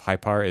of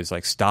Hypar is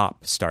like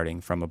stop starting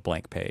from a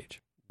blank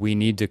page. We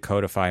need to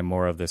codify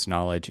more of this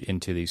knowledge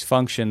into these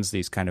functions,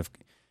 these kind of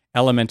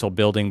elemental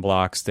building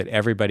blocks that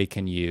everybody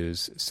can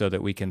use, so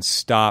that we can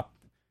stop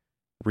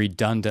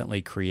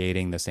redundantly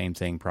creating the same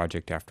thing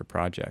project after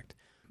project.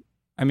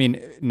 I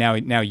mean, now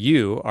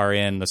you are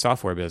in the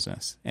software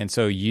business, and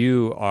so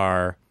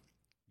you've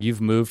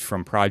moved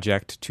from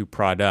project to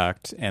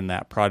product, and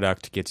that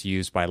product gets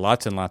used by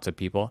lots and lots of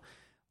people.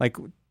 Like,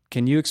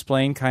 can you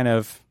explain kind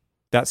of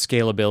that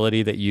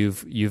scalability that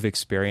you've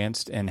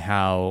experienced, and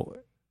how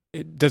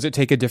does it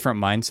take a different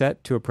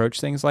mindset to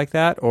approach things like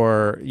that,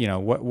 or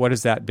what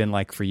has that been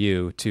like for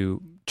you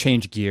to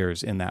change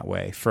gears in that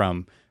way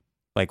from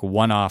like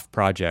one-off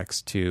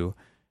projects to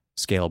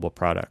scalable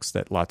products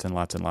that lots and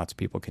lots and lots of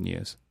people can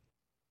use?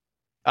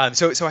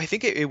 So I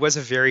think it was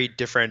a very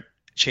different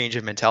change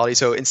of mentality.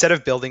 So instead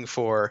of building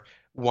for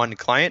one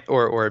client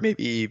or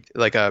maybe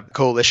like a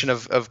coalition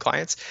of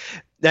clients,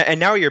 and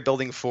now you're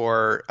building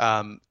for,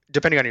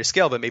 depending on your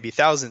scale, but maybe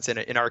thousands.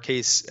 In our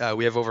case,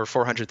 we have over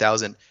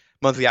 400,000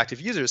 monthly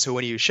active users. So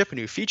when you ship a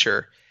new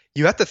feature,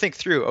 you have to think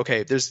through,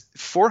 okay, there's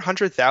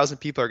 400,000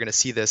 people are going to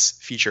see this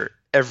feature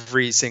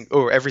every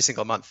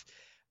single month.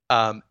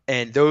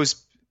 And those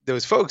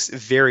folks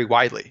vary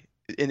widely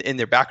in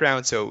their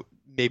background. So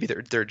maybe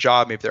their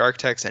job, maybe they're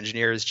architects,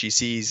 engineers,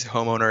 GCs,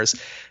 homeowners,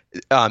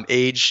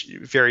 age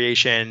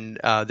variation.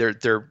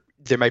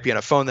 They might be on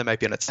a phone, they might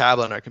be on a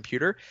tablet, on a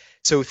computer.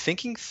 So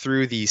thinking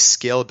through the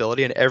scalability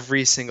in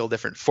every single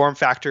different form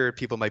factor,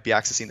 people might be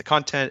accessing the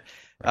content.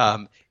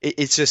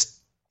 It's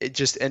just it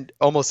just and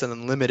almost an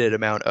unlimited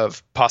amount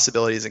of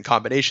possibilities and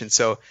combinations.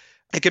 So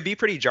it could be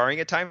pretty jarring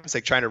at times,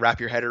 like trying to wrap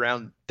your head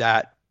around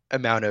that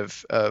amount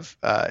of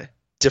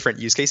different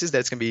use cases that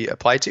it's going to be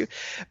applied to.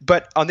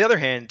 But on the other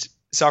hand,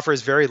 software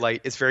is very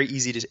light. It's very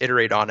easy to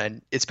iterate on,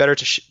 and it's better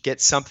to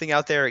get something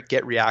out there,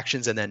 get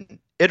reactions, and then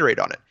iterate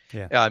on it.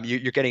 Yeah.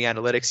 You're getting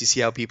analytics. You see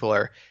how people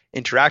are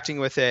interacting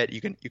with it.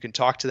 You can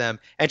talk to them,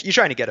 and you're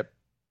trying to get a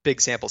big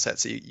sample set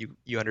so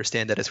you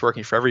understand that it's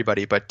working for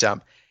everybody. But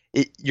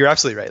you're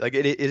absolutely right. Like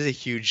it is a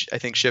huge, I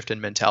think, shift in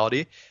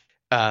mentality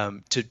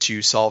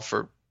to solve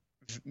for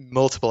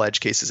multiple edge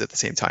cases at the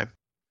same time.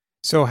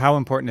 So how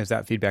important is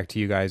that feedback to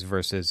you guys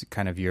versus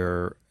kind of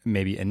your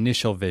maybe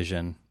initial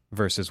vision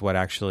versus what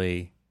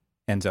actually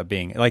ends up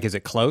being? Like, is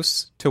it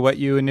close to what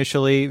you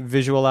initially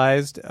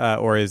visualized,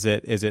 or is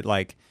it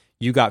like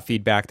you got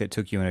feedback that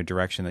took you in a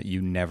direction that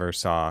you never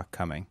saw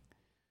coming?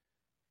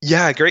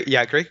 Yeah, great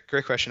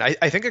question.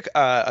 I think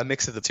a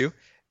mix of the two.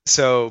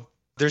 So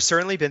there's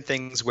certainly been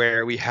things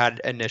where we had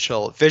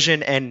initial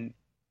vision, and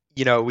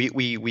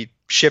we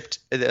shipped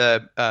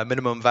the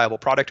minimum viable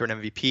product or an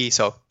MVP.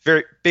 So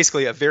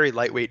basically a very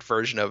lightweight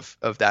version of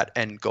that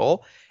end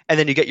goal. And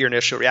then you get your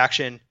initial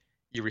reaction,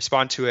 you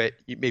respond to it,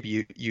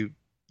 maybe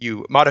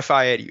you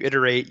modify it, you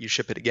iterate, you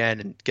ship it again,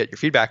 and get your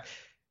feedback.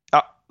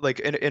 Like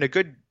in a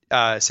good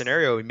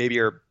scenario, maybe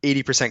you're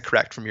 80%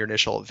 correct from your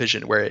initial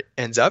vision where it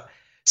ends up.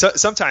 So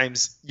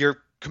sometimes you're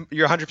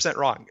 100%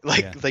 wrong.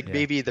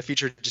 Maybe the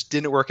feature just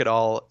didn't work at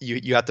all.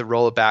 You have to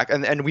roll it back,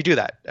 and we do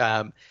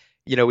that.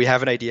 We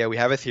have an idea, we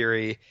have a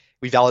theory,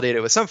 we validate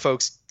it with some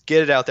folks,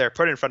 get it out there,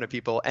 put it in front of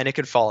people, and it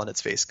can fall on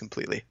its face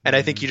completely. And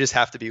I think you just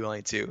have to be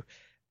willing to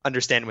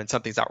understand when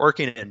something's not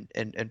working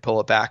and pull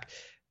it back,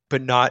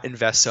 but not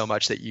invest so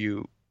much that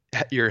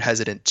you're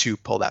hesitant to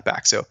pull that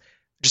back. So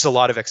just a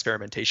lot of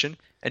experimentation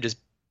and just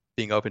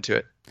being open to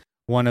it.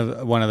 One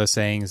of the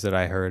sayings that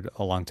I heard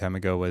a long time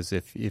ago was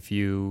if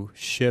you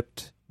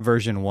shipped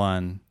version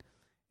 1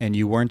 and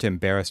you weren't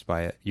embarrassed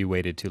by it, you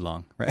waited too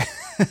long, right?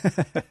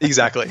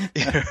 Exactly.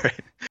 Yeah,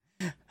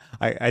 right.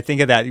 I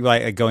think of that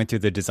like going through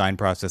the design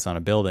process on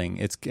a building.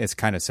 It's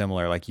kind of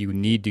similar. Like you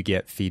need to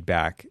get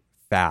feedback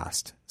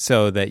fast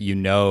so that you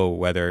know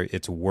whether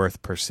it's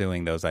worth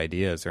pursuing those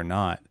ideas or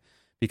not.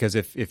 Because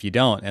if you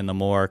don't, and the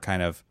more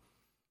kind of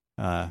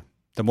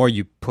the more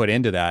you put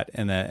into that,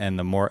 and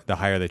the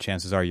higher the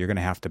chances are you're going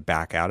to have to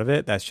back out of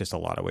it. That's just a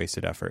lot of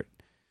wasted effort.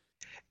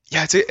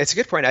 Yeah, it's a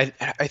good point.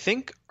 I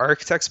think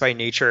architects by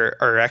nature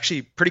are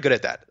actually pretty good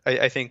at that.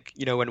 I think,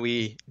 when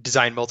we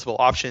design multiple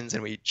options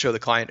and we show the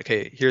client,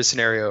 okay, here's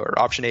scenario or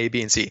option A,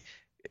 B, and C,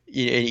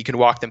 and you can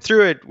walk them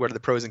through it. What are the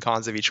pros and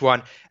cons of each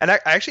one? And I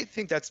actually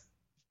think that's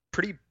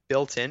pretty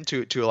built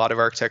into a lot of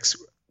architects'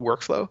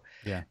 workflow.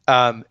 Yeah.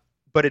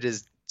 But it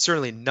is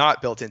certainly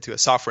not built into a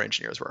software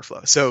engineer's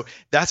workflow. So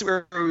that's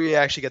where we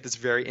actually get this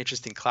very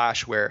interesting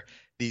clash where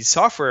these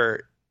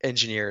software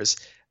engineers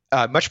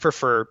much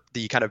prefer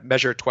the kind of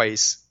measure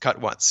twice, cut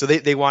once. So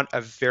they want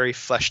a very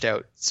fleshed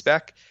out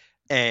spec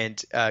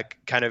and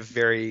kind of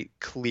very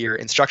clear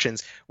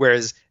instructions.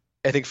 Whereas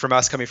I think from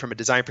us coming from a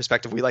design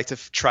perspective, we like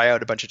to try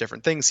out a bunch of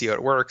different things, see how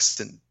it works,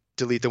 and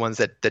delete the ones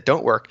that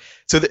don't work.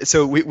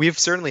 So we've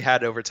certainly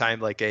had over time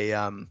like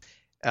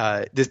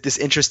this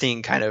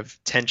interesting kind of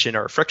tension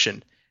or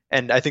friction.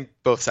 And I think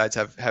both sides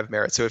have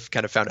merit. So we've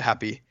kind of found a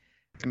happy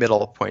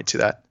middle point to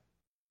that.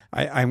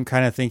 I'm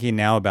kind of thinking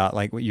now about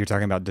like what you're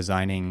talking about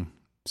designing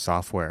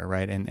software,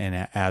 right?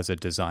 And as a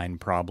design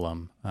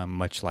problem,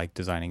 much like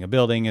designing a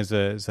building is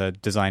a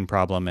design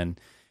problem, and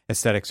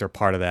aesthetics are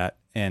part of that.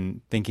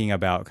 And thinking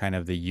about kind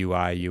of the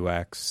UI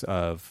UX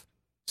of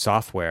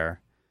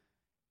software,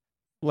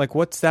 like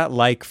what's that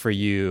like for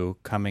you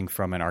coming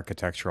from an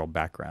architectural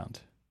background?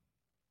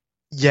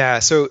 Yeah,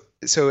 so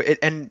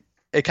it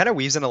kind of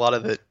weaves in a lot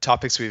of the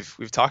topics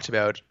we've talked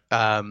about,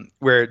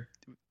 where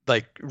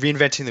like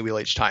reinventing the wheel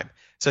each time.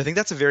 So I think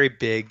that's a very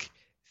big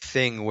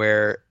thing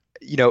where,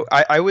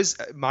 I was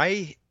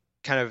my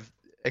kind of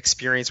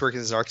experience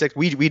working as an architect,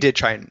 we did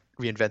try and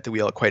reinvent the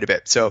wheel quite a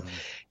bit. So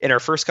in our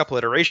first couple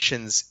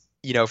iterations,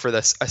 for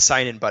this a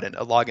sign-in button,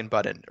 a login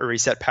button, a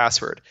reset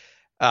password,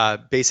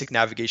 basic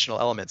navigational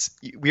elements,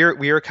 we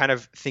were kind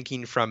of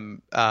thinking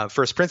from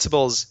first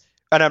principles.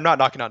 And I'm not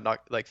knocking on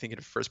like thinking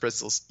of first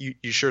principles. You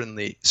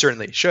certainly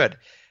should,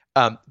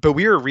 but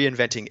we were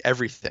reinventing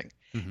everything.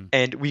 Mm-hmm.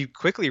 And we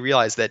quickly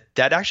realized that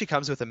actually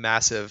comes with a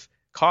massive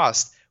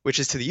cost, which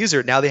is to the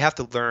user. Now they have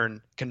to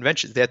learn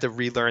conventions. They have to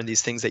relearn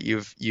these things that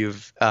you've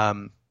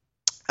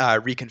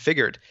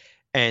reconfigured.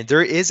 And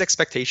there is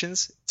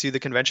expectations to the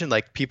convention,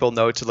 like people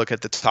know to look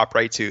at the top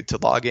right to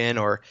log in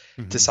or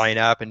to sign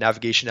up, and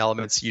navigation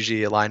elements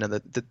usually align on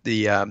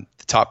the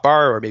top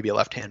bar or maybe a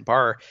left-hand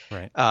bar.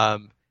 Right.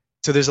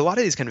 So there's a lot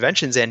of these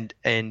conventions, and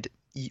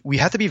we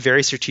have to be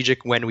very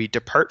strategic when we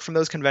depart from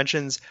those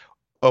conventions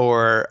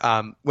or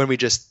when we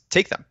just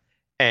take them.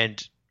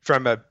 And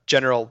from a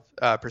general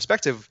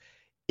perspective,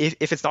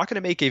 if it's not going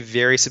to make a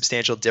very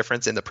substantial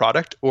difference in the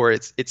product, or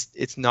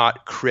it's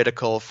not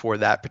critical for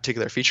that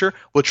particular feature,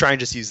 we'll try and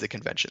just use the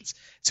conventions.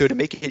 So to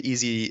make it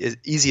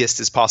easiest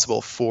as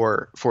possible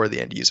for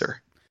the end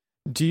user.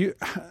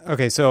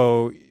 Okay,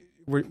 so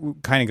we're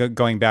kind of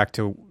going back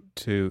to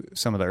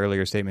some of the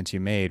earlier statements you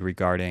made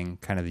regarding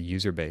kind of the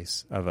user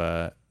base of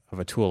a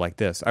tool like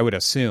this. I would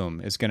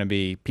assume is going to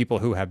be people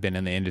who have been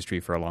in the industry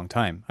for a long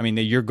time. I mean,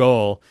 your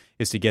goal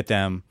is to get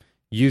them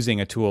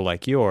using a tool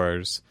like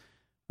yours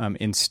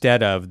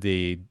instead of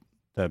the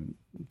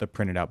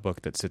printed out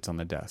book that sits on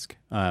the desk.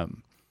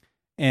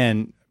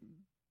 And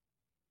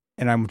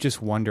I'm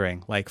just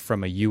wondering, like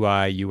from a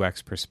UI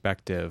UX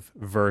perspective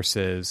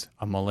versus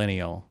a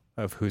millennial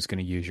of who's going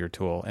to use your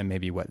tool and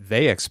maybe what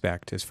they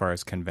expect as far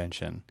as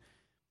convention.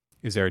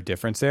 Is there a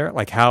difference there?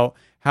 Like how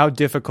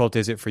difficult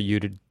is it for you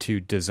to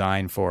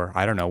design for,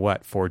 I don't know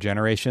what, 4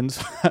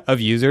 generations of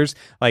users?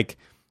 Like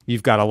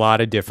you've got a lot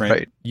of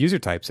different user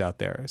types out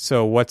there.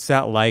 So what's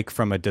that like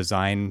from a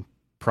design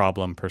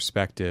problem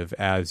perspective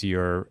as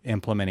you're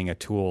implementing a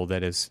tool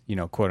that is,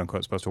 quote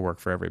unquote, supposed to work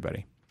for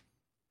everybody?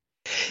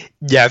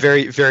 Yeah,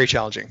 very, very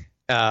challenging.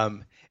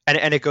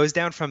 And it goes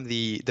down from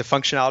the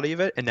functionality of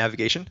it and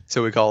navigation,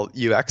 so we call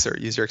UX or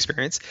user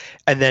experience,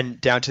 and then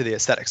down to the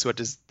aesthetics. What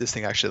does this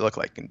thing actually look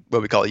like, and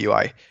what we call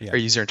UI or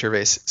user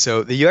interface.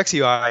 So the UX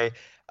UI,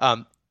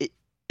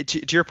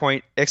 to your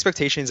point,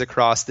 expectations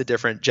across the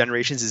different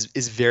generations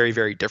is very,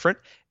 very different,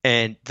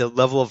 and the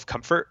level of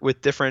comfort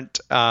with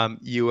different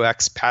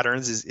UX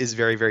patterns is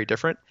very, very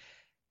different.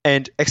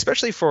 And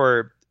especially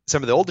for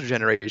some of the older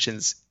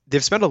generations,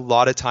 they've spent a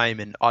lot of time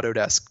in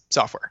Autodesk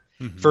software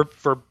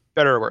for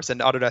better or worse.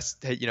 And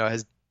Autodesk,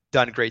 has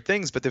done great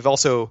things, but they've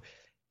also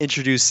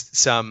introduced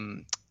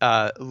some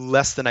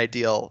less than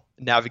ideal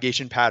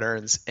navigation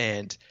patterns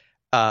and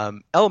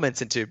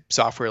elements into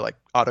software like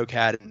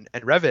AutoCAD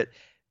and Revit.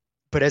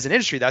 But as an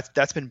industry,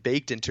 that's been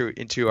baked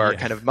into our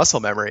kind of muscle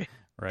memory,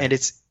 and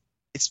it's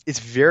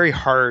very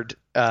hard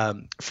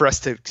for us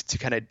to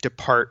kind of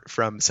depart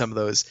from some of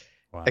those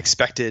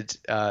expected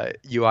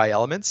UI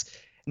elements.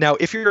 Now,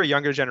 if you're a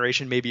younger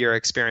generation, maybe you're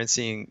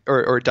experiencing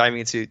or diving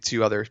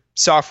into other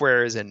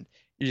softwares and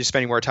you're just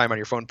spending more time on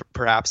your phone,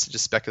 perhaps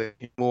just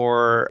speculating,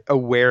 more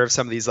aware of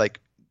some of these like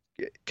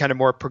kind of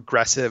more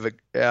progressive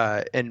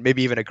and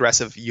maybe even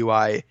aggressive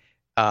UI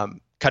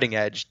cutting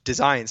edge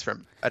designs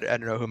from I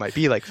don't know who it might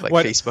be like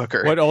Facebook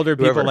or what older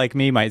whoever. People like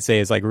me might say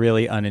is like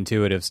really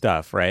unintuitive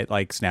stuff, right?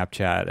 Like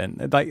Snapchat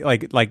and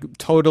like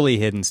totally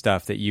hidden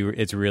stuff that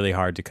it's really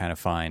hard to kind of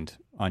find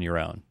on your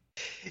own.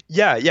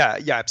 Yeah,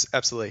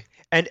 absolutely.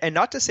 And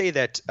not to say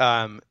that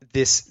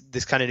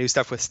this kind of new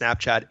stuff with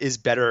Snapchat is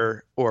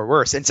better or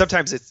worse, and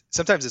sometimes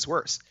it's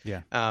worse.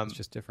 Yeah, it's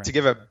just different. To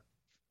give a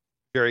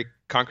very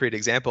concrete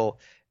example,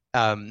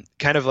 kind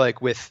of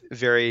like with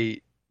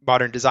very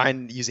modern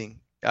design using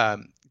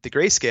the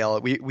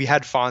grayscale, we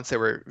had fonts that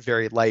were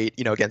very light,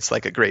 against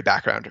like a gray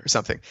background or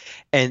something,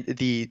 and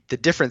the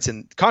difference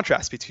in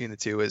contrast between the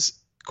two is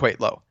quite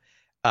low.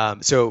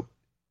 So,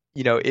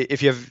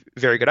 if you have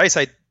very good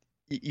eyesight,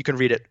 you can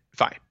read it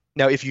fine.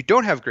 Now, if you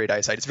don't have great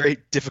eyesight, it's very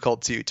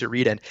difficult to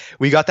read. And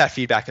we got that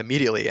feedback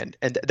immediately. And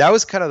that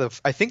was kind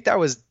of I think that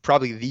was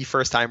probably the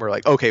first time we're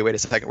like, okay, wait a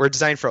second. We're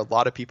designed for a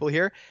lot of people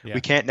here. Yeah. We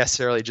can't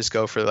necessarily just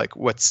go for like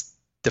what's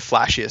the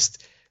flashiest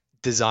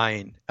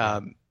design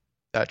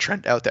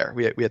trend out there.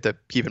 We have to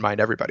keep in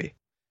mind everybody.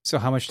 So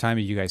how much time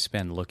do you guys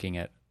spend looking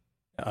at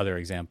other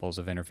examples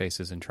of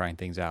interfaces and trying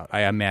things out?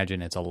 I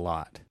imagine it's a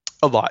lot.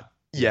 A lot.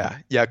 Yeah,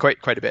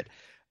 quite a bit.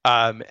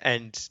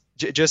 And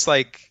just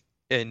like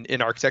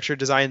in architecture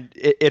design,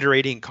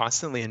 iterating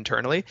constantly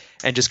internally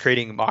and just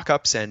creating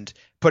mock-ups and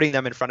putting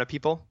them in front of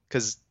people,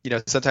 because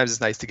sometimes it's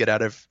nice to get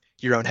out of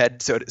your own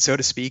head, so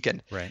to speak,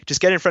 and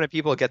just get in front of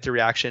people, get the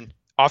reaction.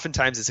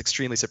 Oftentimes it's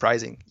extremely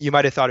surprising. You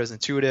might have thought it was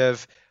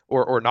intuitive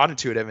or not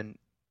intuitive, and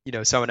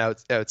someone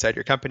outside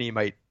your company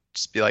might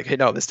just be like, hey,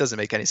 no, this doesn't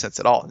make any sense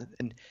at all.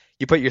 And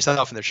you put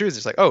yourself in their shoes,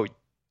 it's like, oh,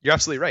 you're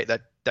absolutely right,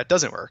 that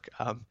doesn't work.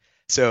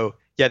 So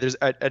yeah, there's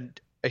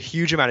a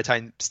huge amount of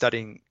time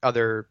studying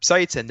other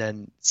sites and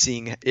then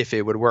seeing if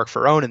it would work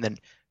for our own, and then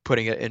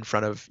putting it in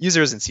front of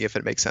users and see if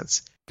it makes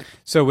sense.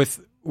 So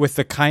with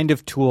the kind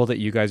of tool that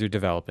you guys are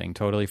developing,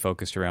 totally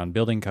focused around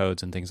building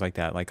codes and things like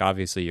that, like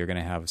obviously you're going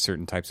to have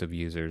certain types of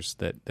users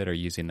that are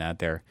using that.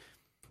 They're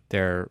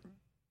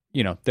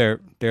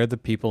the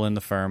people in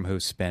the firm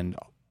who spend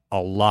a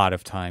lot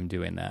of time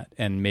doing that,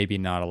 and maybe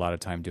not a lot of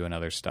time doing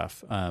other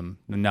stuff,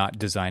 not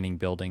designing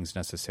buildings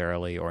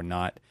necessarily, or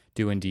not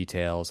doing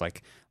details,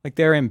 like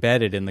they're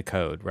embedded in the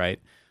code, right?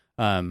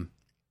 And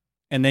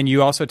then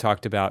you also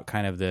talked about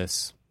kind of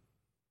this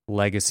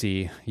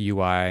legacy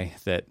UI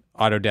that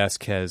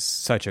Autodesk has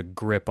such a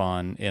grip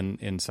on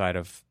inside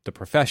of the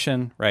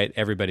profession, right?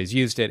 Everybody's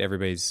used it,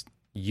 everybody's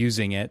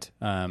using it,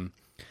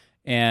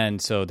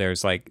 and so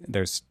there's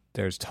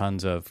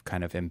tons of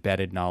kind of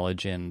embedded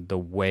knowledge in the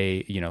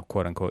way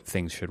quote unquote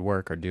things should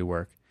work or do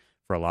work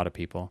for a lot of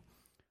people,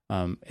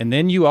 and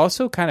then you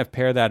also kind of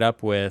pair that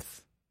up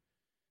with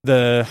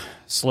the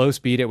slow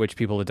speed at which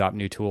people adopt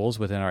new tools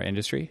within our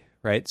industry,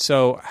 right?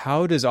 So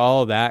how does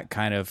all that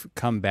kind of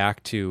come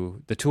back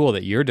to the tool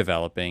that you're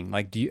developing?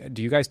 Like, do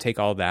you guys take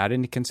all that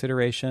into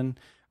consideration?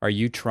 Are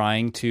you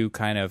trying to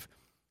kind of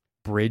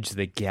bridge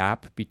the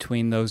gap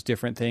between those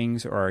different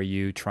things, or are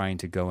you trying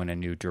to go in a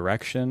new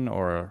direction,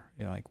 or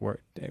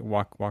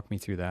walk me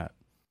through that?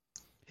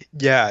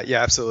 Yeah,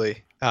 yeah,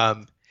 absolutely.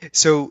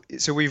 So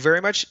we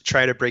very much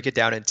try to break it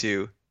down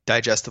into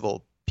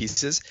digestible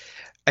pieces.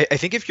 I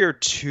think if you're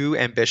too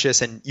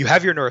ambitious and you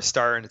have your North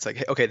Star and it's like,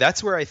 hey, okay,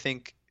 that's where I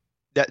think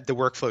that the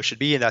workflow should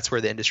be and that's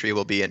where the industry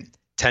will be in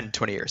 10,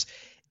 20 years.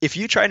 If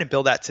you try to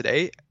build that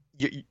today,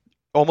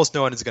 almost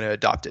no one is going to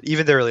adopt it.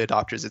 Even the early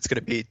adopters, it's going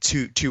to be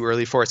too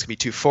early for it. It's going to be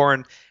too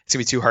foreign. It's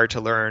going to be too hard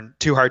to learn,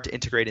 too hard to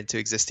integrate into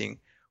existing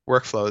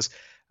workflows.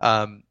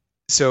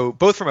 So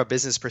both from a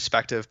business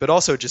perspective, but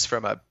also just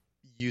from a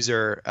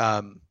user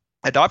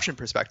adoption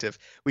perspective,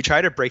 we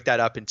try to break that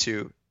up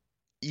into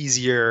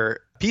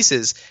easier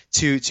pieces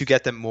to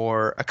get them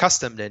more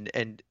accustomed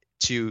and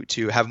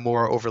to have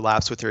more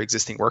overlaps with their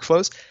existing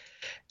workflows.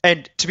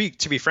 And to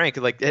be frank,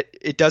 like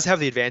it does have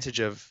the advantage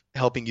of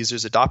helping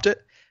users adopt it,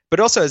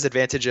 but also has the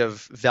advantage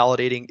of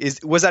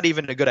validating was that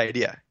even a good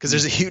idea? Because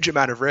there's a huge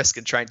amount of risk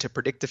in trying to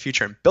predict the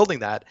future and building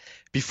that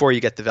before you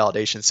get the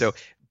validation. So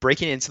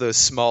breaking into those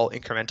small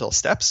incremental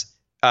steps,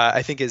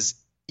 I think is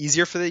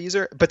easier for the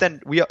user, but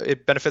then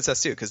it benefits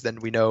us too, because then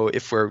we know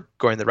if we're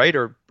going the right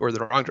or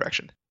the wrong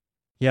direction.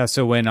 Yeah,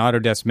 so when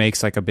Autodesk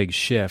makes like a big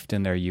shift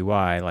in their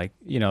UI, like,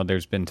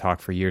 there's been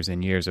talk for years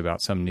and years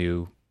about some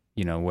new,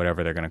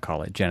 whatever they're going to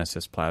call it,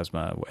 Genesis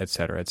Plasma, et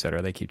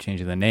cetera, they keep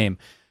changing the name.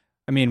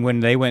 I mean, when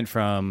they went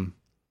from,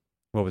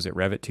 what was it,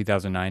 Revit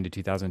 2009 to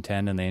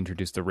 2010, and they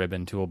introduced the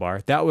ribbon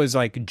toolbar, that was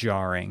like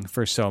jarring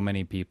for so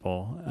many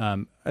people.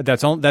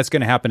 That's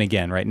going to happen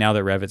again, right? Now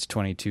that Revit's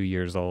 22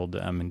 years old,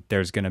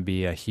 there's going to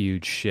be a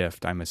huge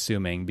shift, I'm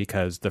assuming,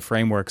 because the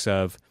frameworks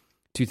of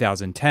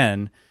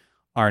 2010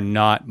 are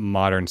not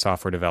modern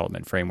software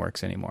development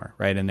frameworks anymore,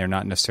 right? And they're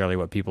not necessarily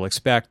what people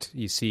expect.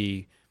 You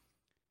see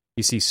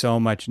so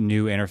much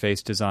new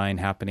interface design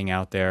happening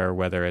out there,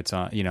 whether it's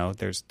on,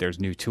 there's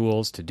new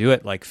tools to do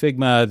it like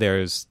Figma.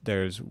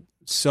 There's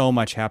so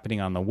much happening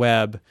on the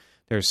web.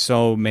 There's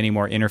so many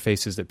more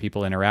interfaces that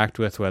people interact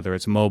with, whether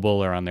it's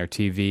mobile or on their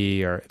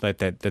TV or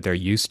that they're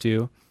used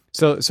to.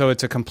 So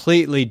it's a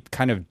completely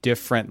kind of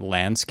different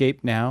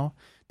landscape now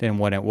than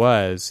when it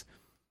was.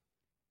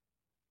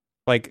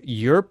 Like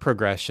your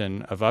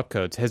progression of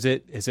upcodes, has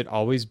it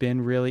always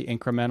been really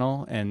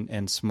incremental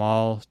and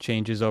small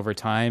changes over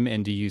time?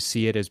 And do you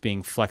see it as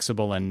being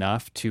flexible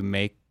enough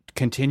to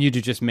continue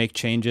to just make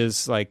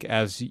changes like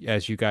as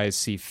you guys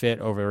see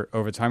fit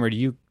over time, or do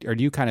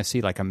you kind of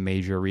see like a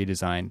major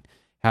redesign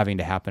having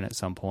to happen at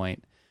some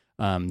point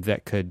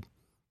that could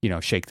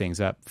shake things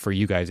up for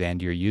you guys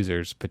and your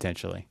users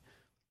potentially?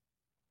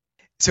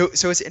 So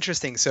it's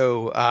interesting.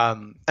 So,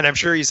 and I'm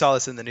sure you saw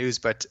this in the news,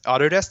 but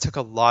Autodesk took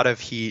a lot of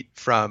heat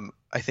from,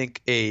 I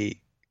think,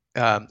 a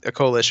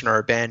coalition or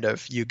a band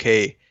of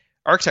UK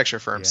architecture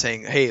firms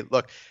saying, "Hey,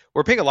 look,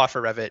 we're paying a lot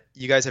for Revit.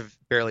 You guys have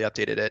barely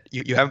updated it.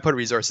 You haven't put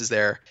resources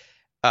there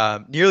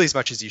nearly as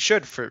much as you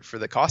should for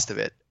the cost of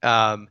it."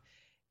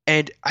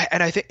 And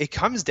I think it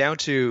comes down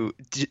to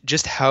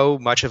just how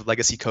much of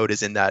legacy code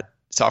is in that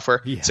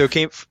software. Yeah. So it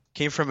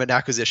came from an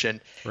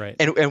acquisition, right?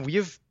 And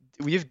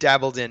we've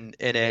dabbled in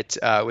it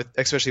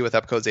especially with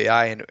Upcode's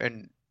AI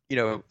and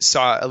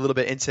saw a little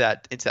bit into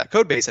that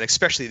code base and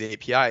especially the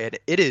API, and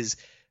it is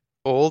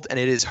old and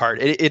it is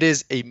hard. It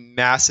is a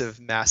massive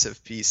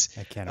piece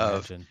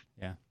of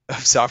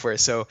software.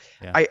 So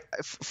yeah.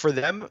 For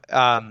them,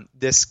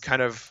 this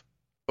kind of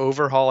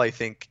overhaul, I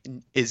think,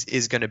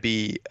 is going to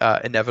be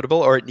inevitable,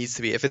 or it needs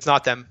to be. If it's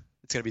not them,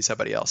 it's going to be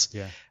somebody else.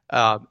 Yeah.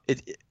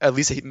 At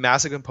least a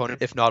massive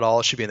component, if not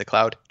all, should be in the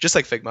cloud, just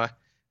like Figma.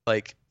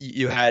 Like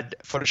you had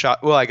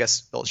Photoshop, well, I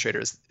guess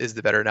Illustrator is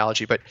the better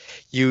analogy, but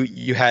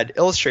you had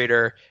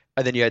Illustrator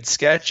and then you had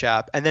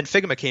SketchUp, and then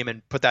Figma came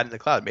and put that in the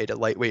cloud, made a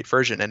lightweight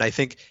version. And I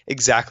think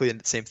exactly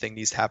the same thing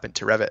needs to happen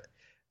to Revit.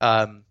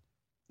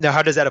 Now,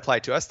 how does that apply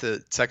to us?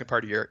 The second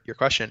part of your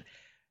question,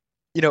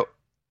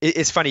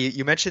 it's funny.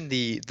 You mentioned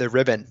the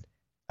ribbon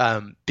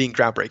being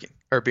groundbreaking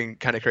or being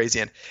kind of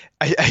crazy. And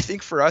I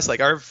think for us, like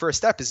our first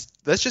step is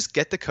let's just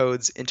get the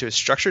codes into a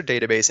structured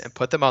database and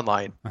put them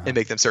online and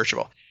make them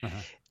searchable.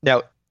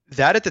 Now,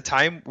 that at the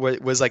time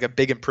was like a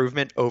big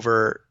improvement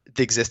over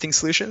the existing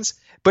solutions.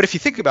 But if you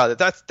think about it,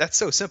 that's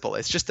so simple.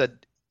 It's just that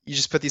you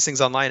just put these things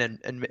online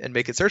and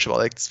make it searchable.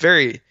 Like it's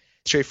very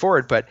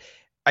straightforward, but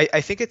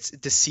I think it's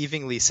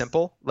deceivingly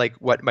simple, like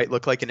what might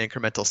look like an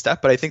incremental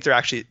step. But I think they're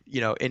actually,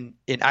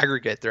 in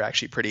aggregate, they're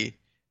actually pretty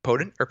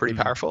potent or pretty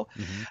powerful.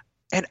 Mm-hmm.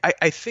 And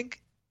I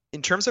think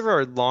in terms of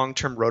our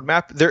long-term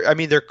roadmap,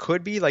 there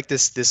could be like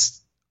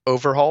this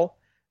overhaul,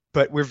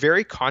 but we're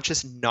very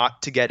conscious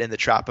not to get in the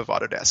trap of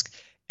Autodesk.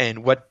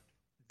 And what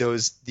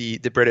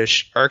the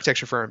British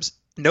architecture firms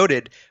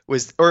noted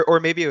was, or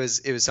maybe it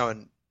was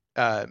someone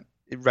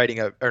writing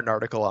an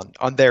article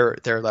on their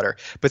letter,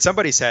 but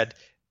somebody said,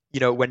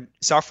 when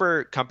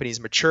software companies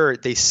mature,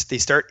 they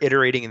start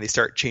iterating and they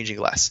start changing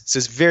less. So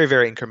it's very,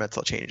 very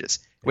incremental changes.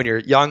 When you're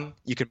young,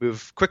 you can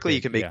move quickly,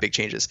 you can make big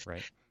changes.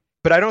 Right.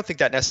 But I don't think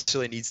that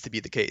necessarily needs to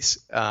be the case.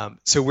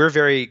 So we're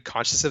very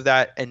conscious of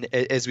that. And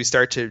as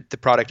the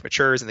product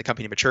matures and the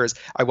company matures,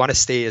 I want to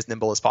stay as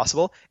nimble as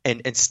possible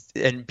and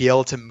be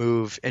able to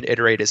move and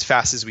iterate as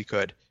fast as we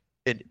could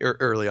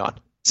early on.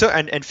 So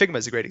and Figma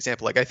is a great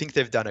example. Like I think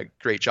they've done a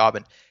great job,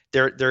 and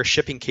they're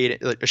shipping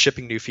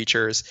shipping new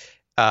features.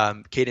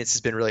 Cadence has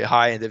been really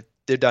high, and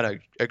they've done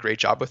a great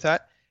job with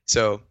that.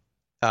 So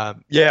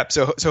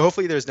so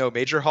hopefully there's no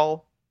major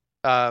haul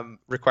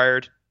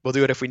required. We'll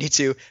do it if we need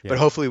to, but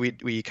hopefully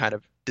we kind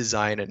of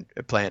design and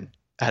plan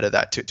ahead of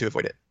that to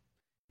avoid it.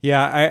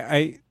 Yeah,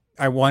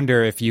 I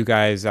wonder if you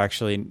guys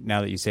actually,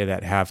 now that you say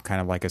that, have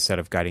kind of like a set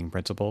of guiding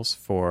principles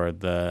for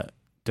the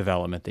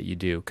development that you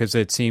do, because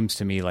it seems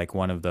to me like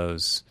one of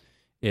those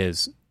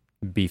is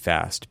be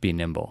fast, be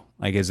nimble.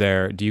 Like,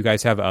 do you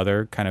guys have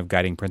other kind of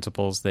guiding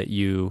principles that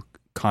you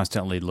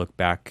constantly look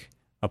back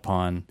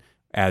upon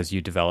as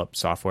you develop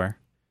software?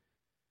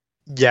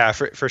 Yeah,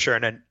 for sure.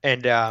 And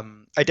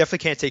I definitely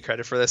can't take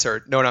credit for this,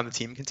 or no one on the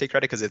team can take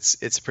credit because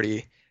it's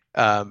pretty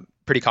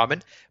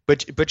common.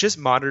 But just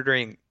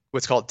monitoring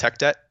what's called tech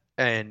debt,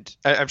 and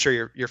I'm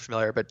sure you're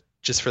familiar, but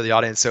just for the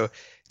audience, so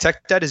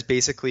tech debt is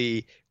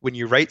basically when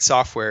you write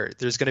software,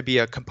 there's going to be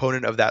a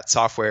component of that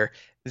software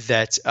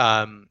that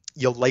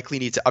you'll likely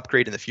need to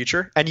upgrade in the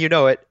future, and you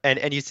know it,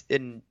 and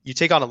you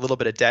take on a little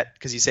bit of debt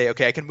because you say,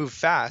 okay, I can move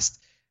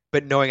fast,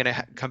 but knowing I'm going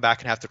to come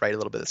back and have to write a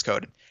little bit of this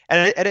code.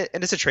 And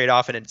it's a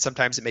trade-off, and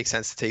sometimes it makes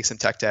sense to take some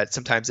tech debt.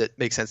 Sometimes it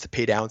makes sense to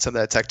pay down some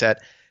of that tech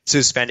debt,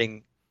 so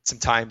spending some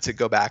time to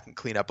go back and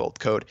clean up old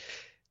code.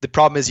 The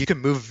problem is you can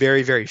move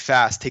very, very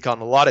fast, take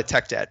on a lot of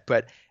tech debt,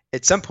 but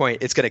at some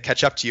point it's going to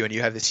catch up to you, and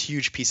you have this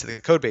huge piece of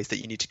the code base that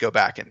you need to go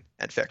back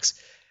and fix.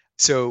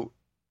 So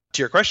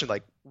to your question,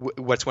 like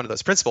what's one of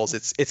those principles?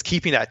 It's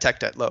keeping that tech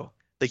debt low.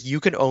 Like you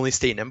can only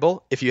stay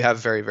nimble if you have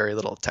very, very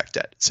little tech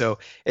debt. So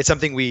it's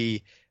something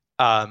we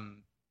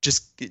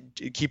just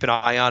keep an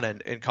eye on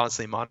and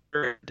constantly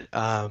monitor.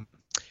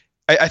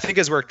 I think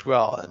has worked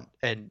well,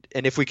 and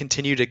if we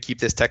continue to keep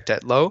this tech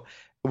debt low,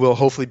 we'll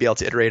hopefully be able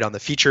to iterate on the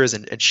features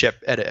and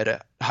ship at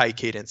a high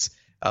cadence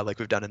like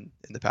we've done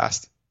in the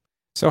past.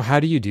 So how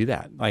do you do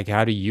that? Like,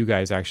 how do you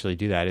guys actually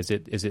do that? Is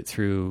it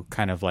through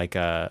kind of like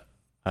a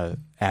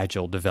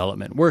agile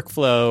development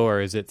workflow, or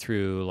is it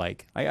through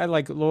like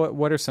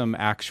what are some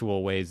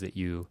actual ways that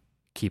you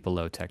keep a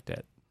low tech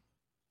debt?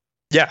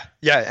 Yeah,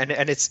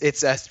 and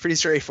it's pretty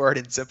straightforward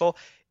and simple.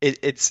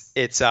 It's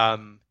a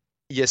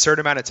certain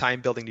amount of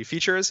time building new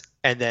features,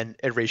 and then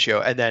a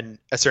ratio, and then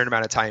a certain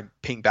amount of time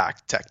paying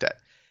back tech debt.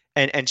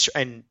 And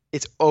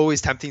it's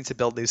always tempting to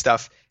build new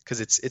stuff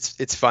because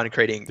it's fun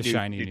creating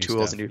new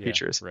tools stuff. And new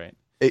features. Right.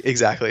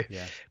 Exactly.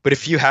 Yeah. But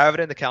if you have it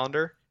in the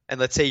calendar, and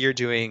let's say you're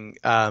doing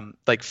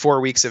like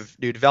 4 weeks of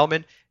new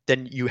development,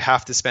 then you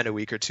have to spend a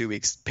week or 2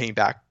 weeks paying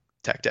back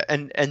tech debt,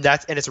 and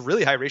it's a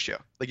really high ratio.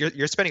 Like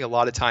you're spending a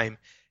lot of time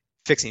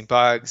fixing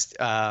bugs,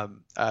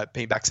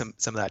 paying back some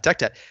of that tech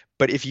debt.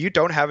 But if you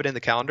don't have it in the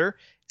calendar,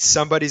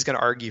 somebody's going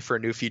to argue for a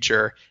new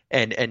feature,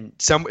 and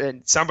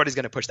somebody's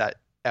going to push that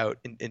out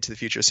into the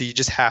future. So you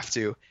just have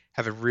to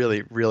have a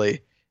really,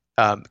 really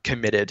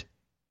committed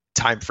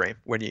time frame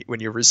when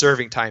you're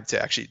reserving time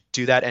to actually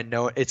do that, and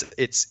know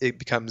it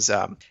becomes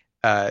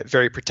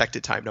very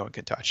protected time no one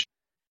can touch.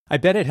 I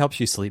bet it helps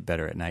you sleep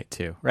better at night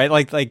too, right?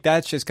 Like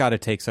that's just got to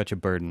take such a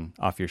burden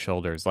off your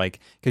shoulders, like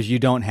because you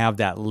don't have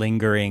that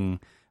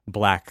lingering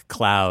black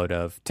cloud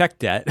of tech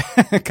debt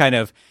kind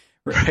of.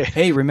 Right.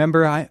 Hey,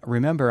 remember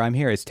I'm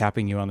here. It's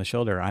tapping you on the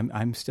shoulder.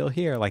 I'm still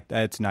here. Like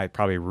that's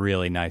probably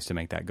really nice to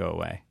make that go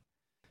away.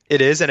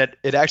 It is, and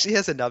it actually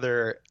has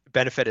another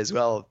benefit as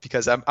well,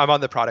 because I'm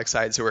on the product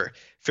side, so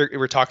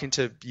we're talking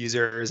to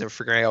users and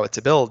figuring out what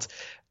to build.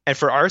 And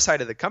for our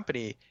side of the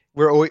company,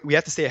 we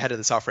have to stay ahead of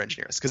the software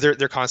engineers because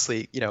they're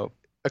constantly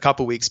a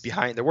couple weeks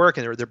behind their work,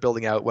 and they're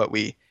building out what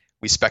we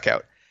spec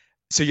out.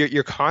 So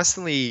you're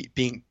constantly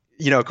being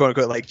quote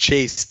unquote like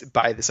chased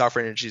by the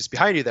software engineers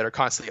behind you that are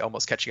constantly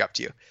almost catching up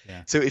to you.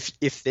 Yeah. So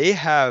if they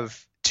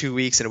have 2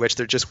 weeks in which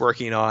they're just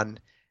working on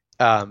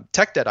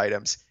tech debt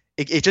items,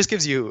 it just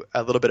gives you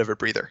a little bit of a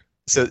breather,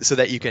 so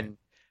that you can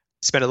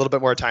spend a little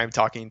bit more time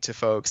talking to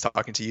folks,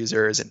 talking to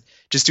users, and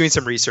just doing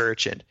some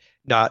research, and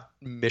not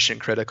mission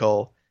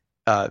critical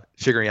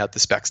figuring out the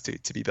specs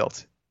to be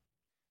built.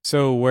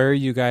 So where are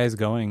you guys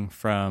going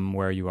from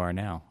where you are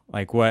now?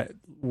 Like what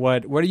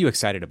are you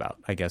excited about?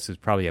 I guess is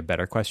probably a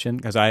better question,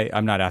 because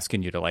I'm not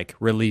asking you to like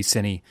release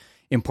any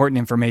important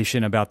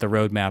information about the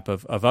roadmap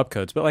of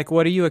Upcodes, but like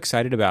what are you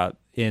excited about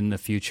in the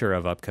future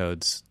of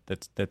Upcodes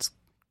that's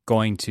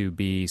going to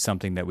be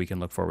something that we can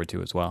look forward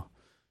to as well?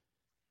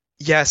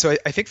 Yeah, so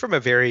I think from a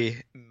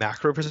very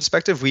macro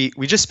perspective, we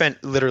just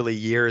spent literally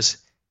years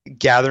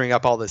gathering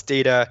up all this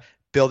data,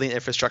 building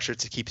infrastructure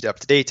to keep it up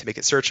to date, to make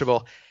it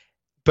searchable.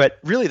 But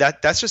really,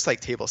 that's just like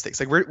table stakes.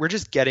 Like we're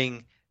just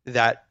getting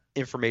that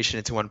information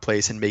into one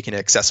place and making it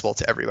accessible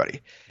to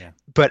everybody. Yeah.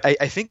 But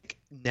I think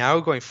now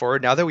going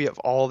forward, now that we have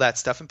all that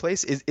stuff in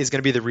place, is going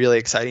to be the really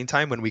exciting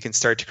time when we can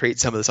start to create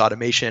some of this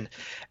automation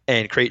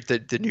and create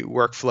the new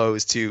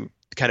workflows to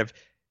kind of,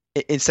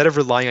 instead of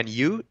relying on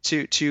you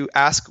to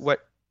ask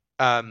what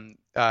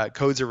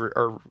codes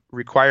are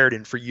required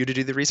and for you to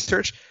do the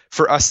research,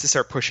 for us to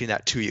start pushing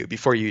that to you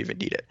before you even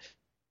need it.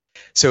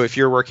 So if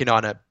you're working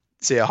on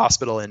say a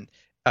hospital in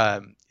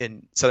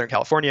Southern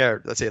California,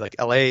 or let's say like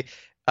LA,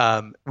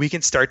 we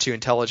can start to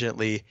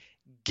intelligently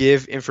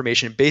give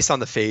information based on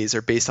the phase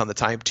or based on the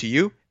time to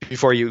you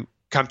before you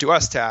come to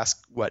us to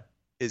ask what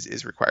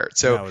is required.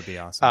 So that would be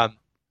awesome.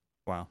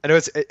 Wow. I know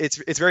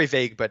it's very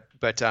vague,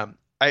 but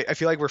I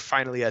feel like we're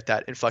finally at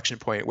that inflection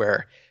point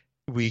where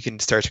we can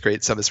start to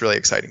create some of this really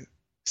exciting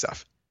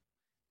stuff.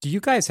 Do you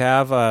guys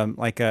have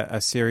like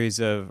a series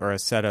of, or a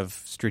set of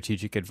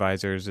strategic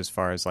advisors as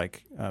far as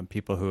like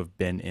people who have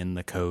been in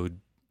the code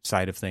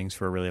side of things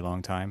for a really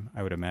long time?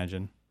 I would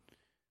imagine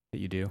that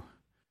you do.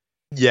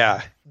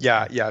 Yeah,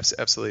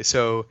 absolutely.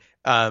 So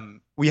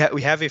we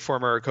have a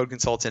former code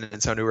consultant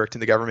and someone who worked in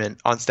the government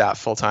on staff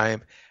full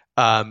time,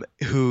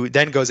 who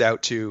then goes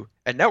out to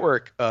a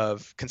network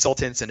of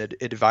consultants and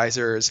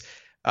advisors,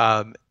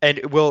 and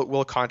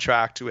we'll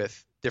contract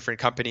with different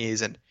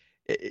companies, and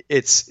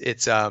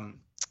it's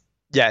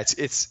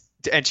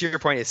and to your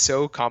point, it's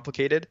so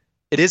complicated.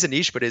 It is a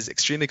niche, but it is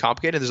extremely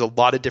complicated. There's a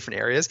lot of different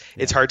areas.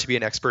 Yeah. It's hard to be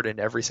an expert in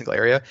every single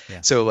area.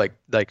 Yeah. So like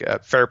a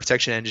fire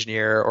protection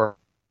engineer or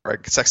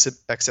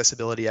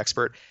accessibility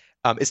expert,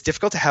 it's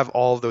difficult to have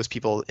all of those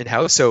people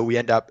in-house. So we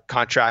end up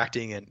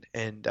contracting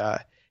and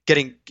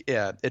getting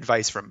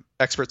advice from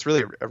experts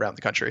really around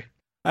the country.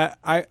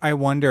 I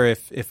wonder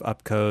if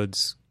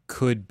Upcodes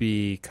could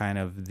be kind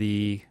of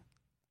the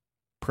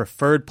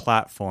preferred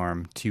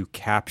platform to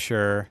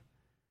capture,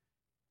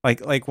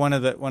 like one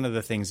of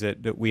the things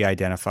that we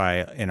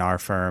identify in our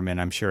firm, and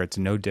I'm sure it's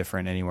no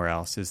different anywhere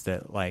else, is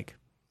that like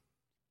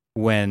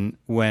when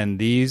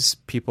these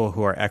people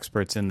who are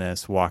experts in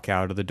this walk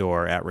out of the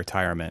door at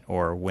retirement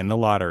or win the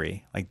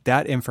lottery, like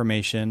that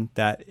information,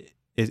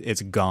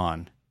 it's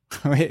gone.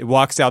 It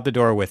walks out the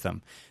door with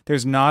them.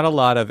 There's not a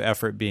lot of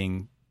effort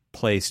being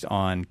placed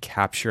on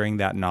capturing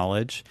that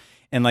knowledge.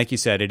 And like you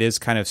said, it is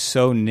kind of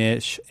so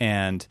niche,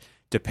 and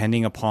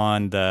depending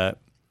upon the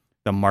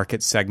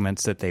market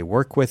segments that they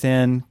work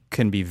within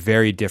can be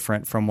very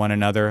different from one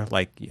another.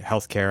 Like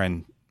healthcare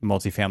and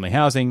multifamily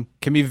housing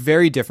can be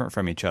very different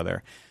from each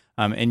other.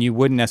 And you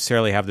wouldn't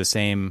necessarily have the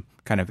same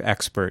kind of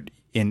expert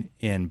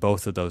in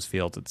both of those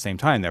fields at the same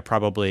time.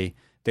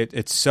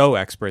 It's so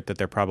expert that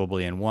they're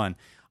probably in one.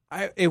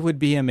 It would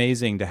be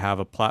amazing to have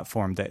a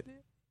platform that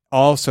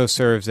also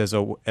serves as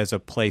a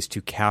place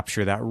to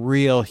capture that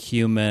real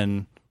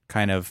human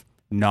kind of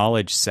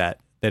knowledge set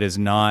that is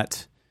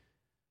not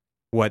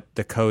what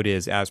the code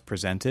is as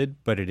presented,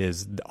 but it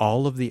is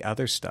all of the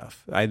other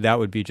stuff. That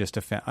would be just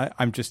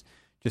I'm just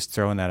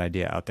throwing that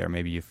idea out there.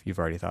 Maybe you've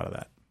already thought of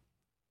that.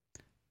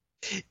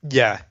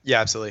 Yeah,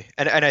 absolutely.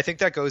 And I think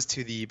that goes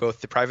to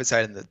both the private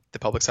side and the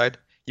public side.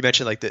 You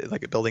mentioned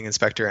like a building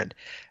inspector, and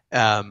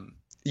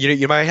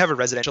you might have a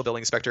residential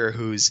building inspector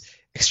who's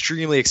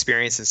extremely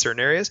experienced in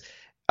certain areas,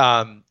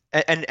 and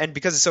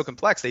because it's so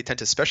complex, they tend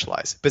to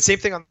specialize. But same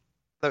thing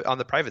on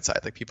the private side,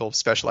 like people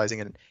specializing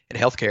in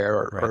healthcare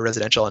or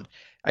residential. And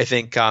I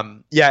think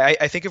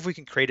I think if we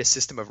can create a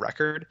system of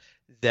record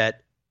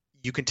that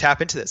you can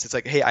tap into this, it's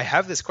like, hey, I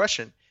have this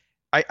question.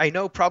 I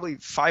know probably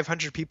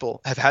 500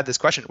 people have had this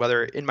question,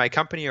 whether in my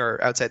company or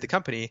outside the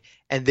company,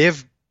 and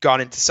they've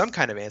gone into some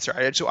kind of answer.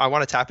 I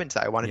want to tap into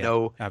that. I want to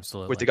know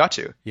absolutely what they got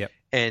to. Yep.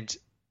 And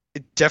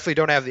definitely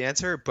don't have the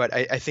answer, but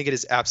I think it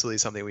is absolutely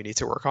something we need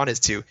to work on, is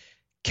to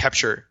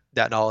capture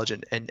that knowledge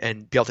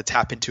and be able to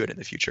tap into it in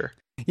the future.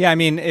 Yeah, I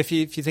mean, if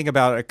you think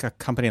about a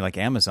company like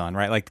Amazon,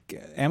 right? Like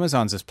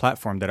Amazon's this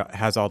platform that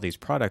has all these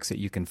products that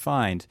you can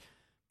find,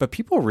 but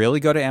people really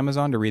go to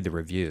Amazon to read the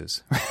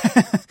reviews.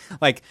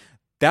 Like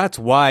that's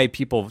why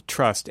people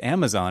trust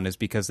Amazon, is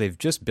because they've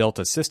just built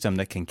a system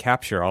that can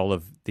capture all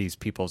of these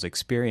people's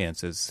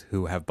experiences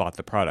who have bought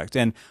the product.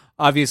 And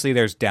obviously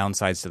there's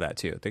downsides to that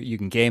too. You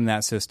can game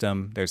that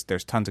system. There's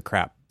tons of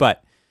crap,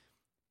 but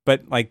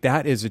like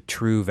that is a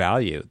true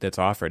value that's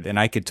offered. And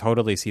I could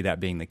totally see that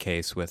being the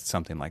case with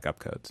something like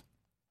Upcodes.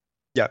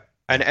 Yeah.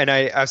 And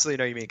I absolutely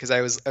know what you mean, because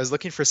I was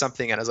looking for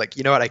something and I was like,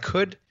 you know what, I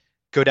could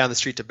go down the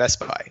street to Best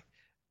Buy,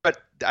 but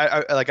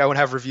I won't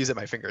have reviews at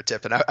my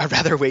fingertip, and I'd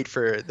rather wait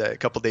for the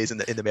couple days in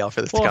the mail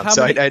for this to come.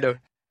 So I know.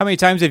 How many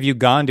times have you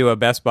gone to a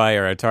Best Buy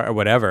or or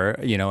whatever,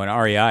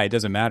 an REI, it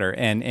doesn't matter,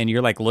 and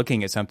you're like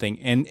looking at something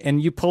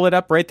and you pull it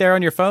up right there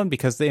on your phone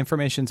because the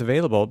information's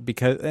available,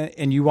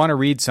 and you want to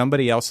read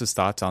somebody else's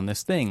thoughts on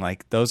this thing.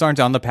 Like those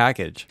aren't on the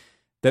package.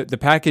 The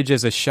package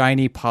is a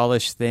shiny,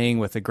 polished thing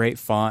with a great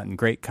font and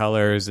great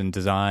colors and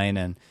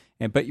design,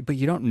 but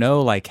you don't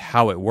know like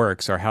how it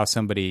works or how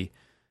somebody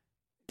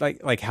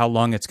like how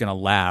long it's going to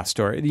last,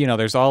 or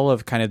there's all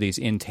of kind of these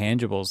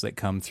intangibles that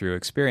come through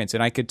experience.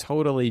 And I could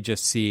totally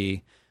just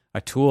see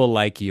a tool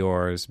like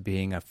yours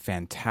being a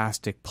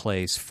fantastic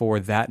place for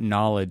that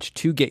knowledge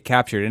to get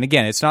captured. And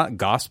again, it's not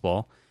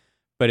gospel,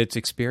 but it's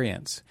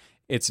experience.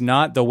 It's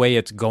not the way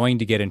it's going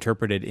to get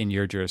interpreted in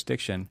your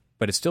jurisdiction,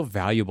 but it's still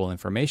valuable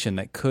information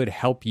that could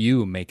help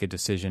you make a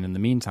decision in the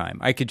meantime.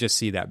 I could just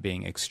see that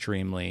being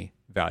extremely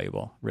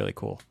valuable. Really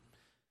cool.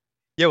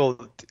 Yeah,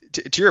 well,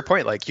 to your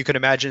point, like you can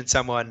imagine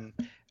someone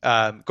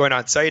going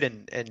on site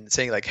and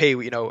saying like, hey,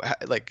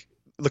 like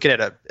looking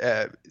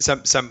at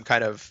some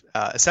kind of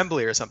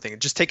assembly or something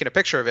and just taking a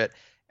picture of it.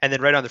 And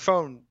then right on the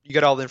phone, you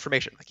get all the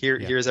information. Like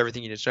here's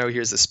everything you need to know.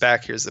 Here's the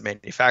spec. Here's the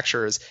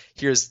manufacturers.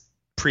 Here's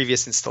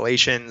previous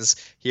installations.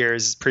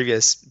 Here's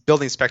previous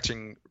building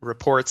inspection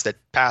reports that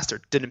passed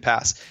or didn't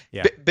pass.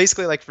 Yeah.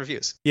 Basically like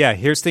reviews. Yeah.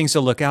 Here's things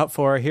to look out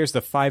for. Here's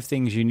the 5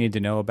 things you need to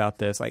know about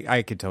this. Like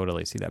I could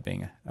totally see that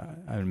being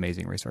an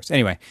amazing resource.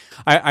 Anyway,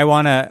 I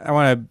want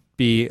to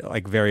be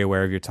like very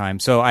aware of your time.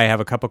 So I have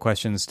a couple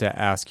questions to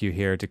ask you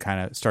here to kind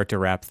of start to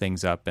wrap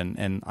things up.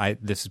 And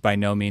this is by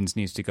no means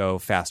needs to go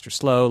fast or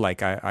slow.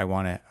 Like I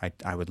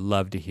would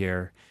love to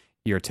hear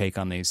your take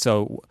on these.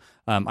 So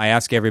I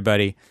ask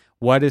everybody,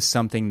 what is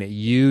something that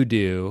you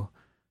do,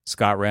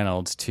 Scott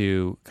Reynolds,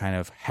 to kind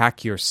of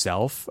hack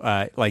yourself?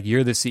 Like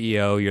you're the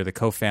CEO, you're the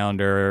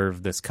co-founder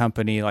of this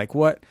company. Like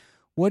what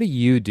do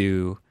you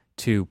do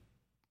to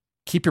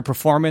keep your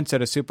performance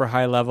at a super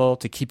high level,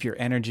 to keep your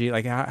energy?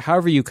 Like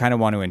however you kind of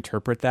want to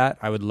interpret that,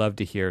 I would love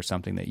to hear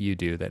something that you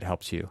do that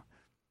helps you.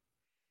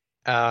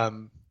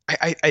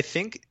 I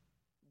think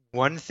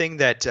one thing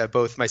that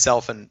both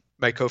myself and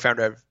my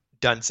co-founder have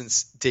done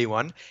since day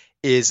one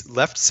is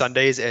left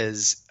Sundays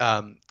as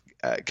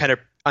kind of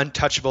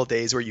untouchable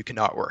days where you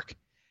cannot work.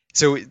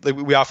 So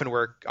we often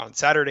work on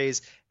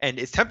Saturdays, and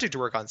it's tempting to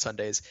work on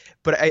Sundays.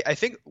 But I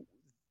think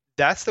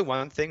that's the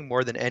one thing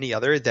more than any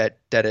other that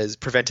has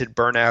prevented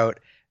burnout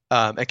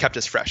and kept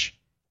us fresh.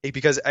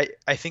 Because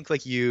I think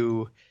like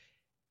you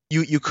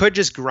could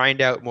just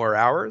grind out more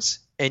hours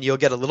and you'll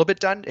get a little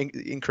bit done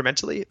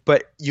incrementally,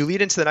 but you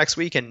lead into the next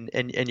week and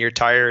you're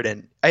tired.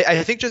 And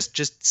I think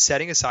just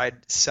setting aside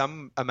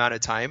some amount of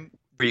time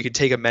where you can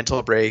take a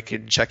mental break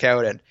and check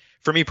out. And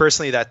for me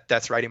personally,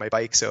 that's riding my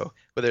bike. So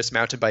whether it's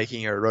mountain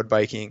biking or road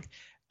biking,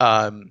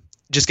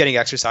 just getting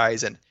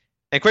exercise and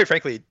quite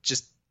frankly,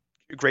 just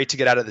great to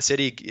get out of the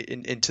city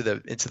into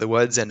the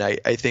woods. And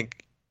I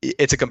think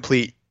it's a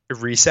complete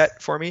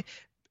reset for me.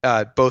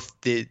 Both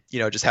the,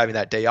 just having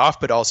that day off,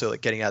 but also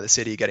like getting out of the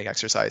city, getting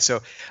exercise.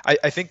 So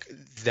I think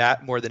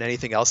that more than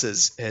anything else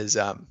has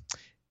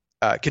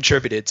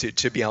contributed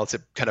to being able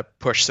to kind of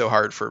push so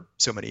hard for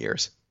so many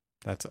years.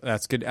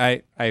 That's good.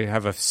 I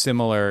have a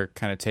similar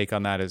kind of take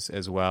on that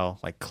as well,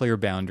 like clear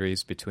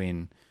boundaries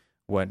between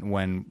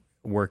when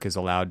work is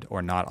allowed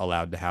or not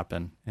allowed to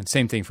happen. And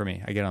same thing for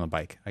me. I get on the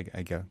bike.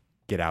 I go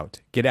get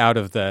out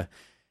of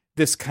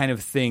this kind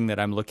of thing that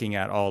I'm looking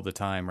at all the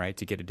time, right?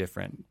 To get a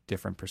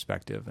different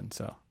perspective. And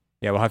so,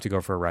 yeah, we'll have to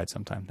go for a ride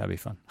sometime. That'd be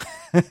fun.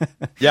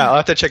 Yeah, I'll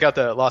have to check out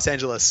the Los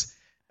Angeles.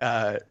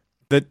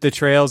 The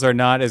trails are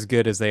not as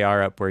good as they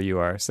are up where you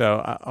are.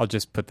 So I'll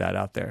just put that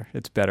out there.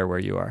 It's better where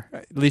you are.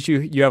 At least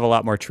you have a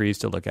lot more trees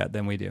to look at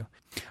than we do.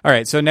 All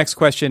right. So next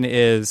question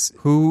is,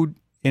 who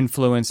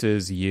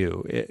influences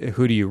you?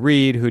 Who do you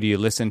read? Who do you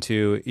listen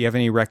to? You have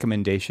any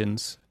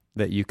recommendations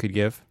that you could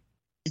give?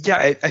 Yeah,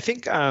 I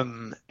think,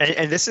 and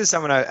this is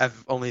someone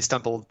I've only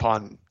stumbled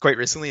upon quite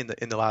recently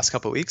in the last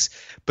couple of weeks,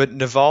 but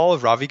Naval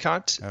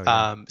Ravikant. Oh,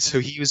 yeah. So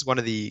he was one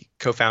of the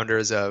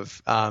co-founders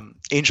of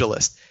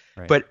AngelList,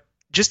 Right. but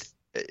just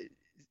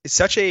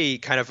such a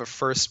kind of a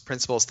first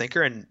principles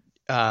thinker. And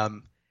I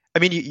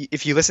mean,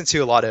 if you listen to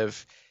a lot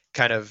of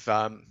kind of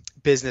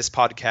business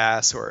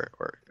podcasts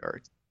or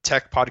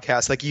tech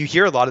podcasts, like you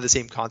hear a lot of the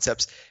same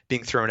concepts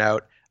being thrown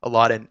out a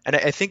lot, and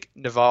I think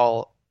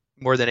Naval,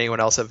 more than anyone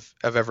else I've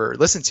ever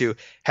listened to,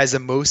 has the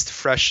most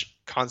fresh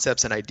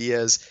concepts and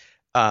ideas.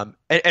 And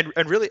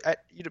really,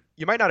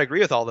 you might not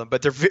agree with all of them,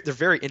 but they're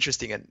very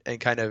interesting and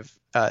kind of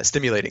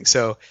stimulating.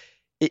 So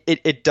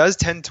it does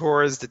tend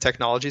towards the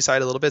technology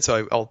side a little bit.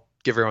 So I'll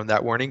give everyone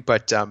that warning.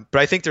 But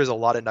I think there's a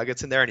lot of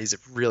nuggets in there, and he's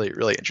really,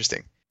 really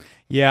interesting.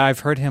 Yeah, I've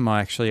heard him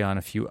actually on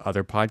a few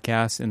other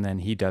podcasts, and then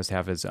he does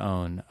have his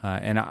own.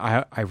 And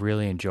I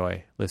really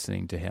enjoy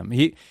listening to him.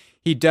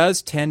 He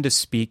does tend to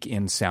speak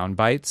in sound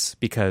bites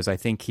because I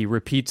think he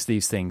repeats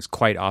these things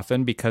quite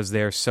often because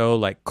they're so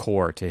like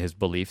core to his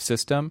belief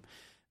system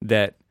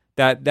that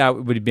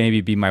would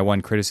maybe be my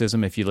one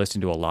criticism if you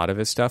listen to a lot of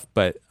his stuff,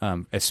 but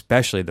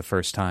especially the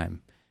first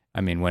time.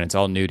 I mean, when it's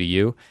all new to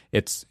you,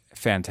 it's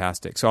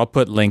fantastic. So I'll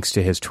put links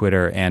to his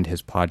Twitter and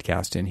his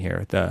podcast in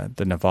here,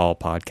 the Naval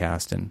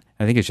podcast, and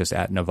I think it's just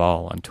at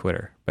Naval on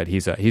Twitter, but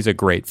he's a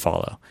great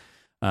follow.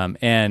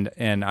 And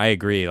I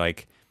agree,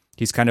 like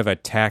he's kind of a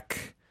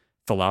tech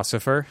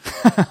philosopher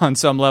on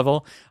some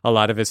level. A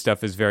lot of his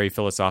stuff is very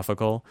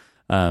philosophical,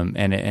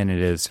 and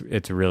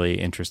it's really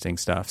interesting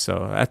stuff.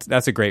 So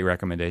that's a great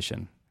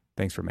recommendation.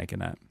 Thanks for making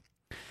that.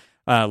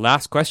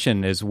 Last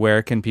question is,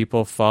 where can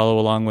people follow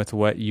along with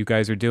what you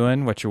guys are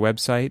doing? What's your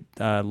website?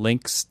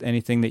 Links,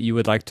 anything that you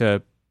would like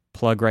to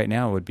plug right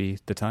now would be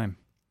the time.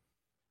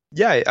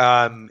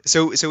 Yeah.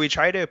 So we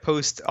try to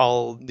post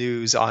all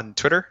news on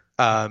Twitter.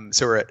 So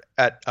we're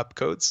at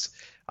Upcodes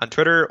on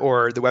Twitter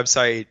or the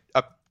website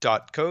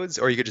up.codes,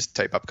 or you could just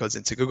type Upcodes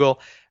into Google.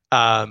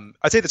 I'd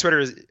say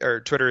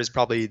the Twitter is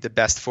probably the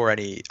best for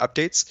any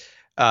updates.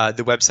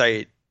 The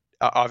website,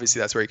 obviously,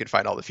 that's where you can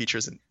find all the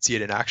features and see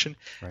it in action.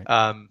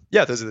 Right.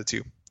 Yeah, those are the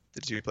two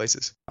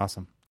places.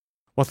 Awesome.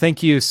 Well,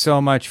 thank you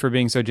so much for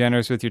being so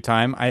generous with your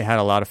time. I had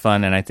a lot of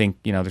fun, and I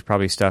think, there's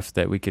probably stuff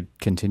that we could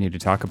continue to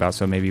talk about,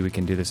 so maybe we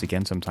can do this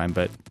again sometime.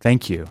 But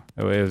thank you.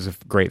 It was a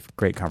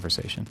great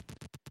conversation.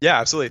 Yeah,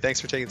 absolutely.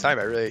 Thanks for taking the time.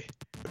 I really,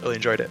 really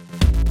enjoyed it.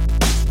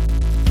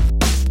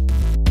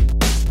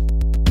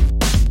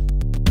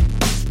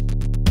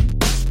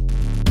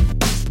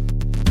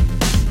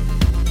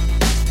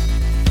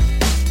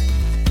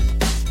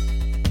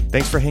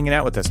 Thanks for hanging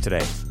out with us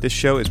today. This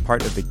show is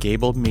part of the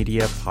Gable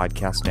Media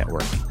Podcast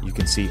Network. You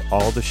can see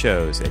all the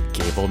shows at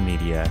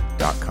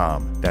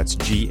gablemedia.com. That's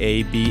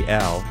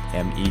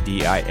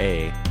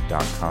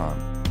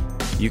GABLMEDIA.com.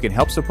 You can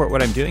help support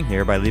what I'm doing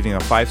here by leaving a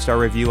 5-star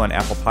review on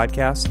Apple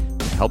Podcasts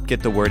to help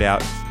get the word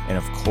out, and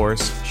of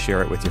course,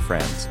 share it with your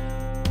friends.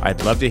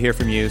 I'd love to hear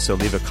from you, so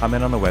leave a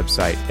comment on the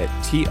website at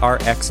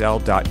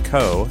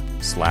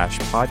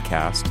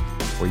trxl.co/podcast,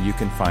 where you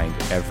can find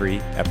every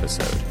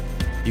episode.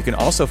 You can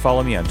also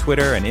follow me on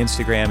Twitter and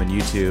Instagram and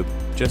YouTube.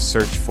 Just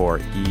search for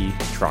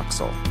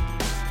eTroxel.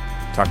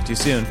 Talk to you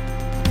soon.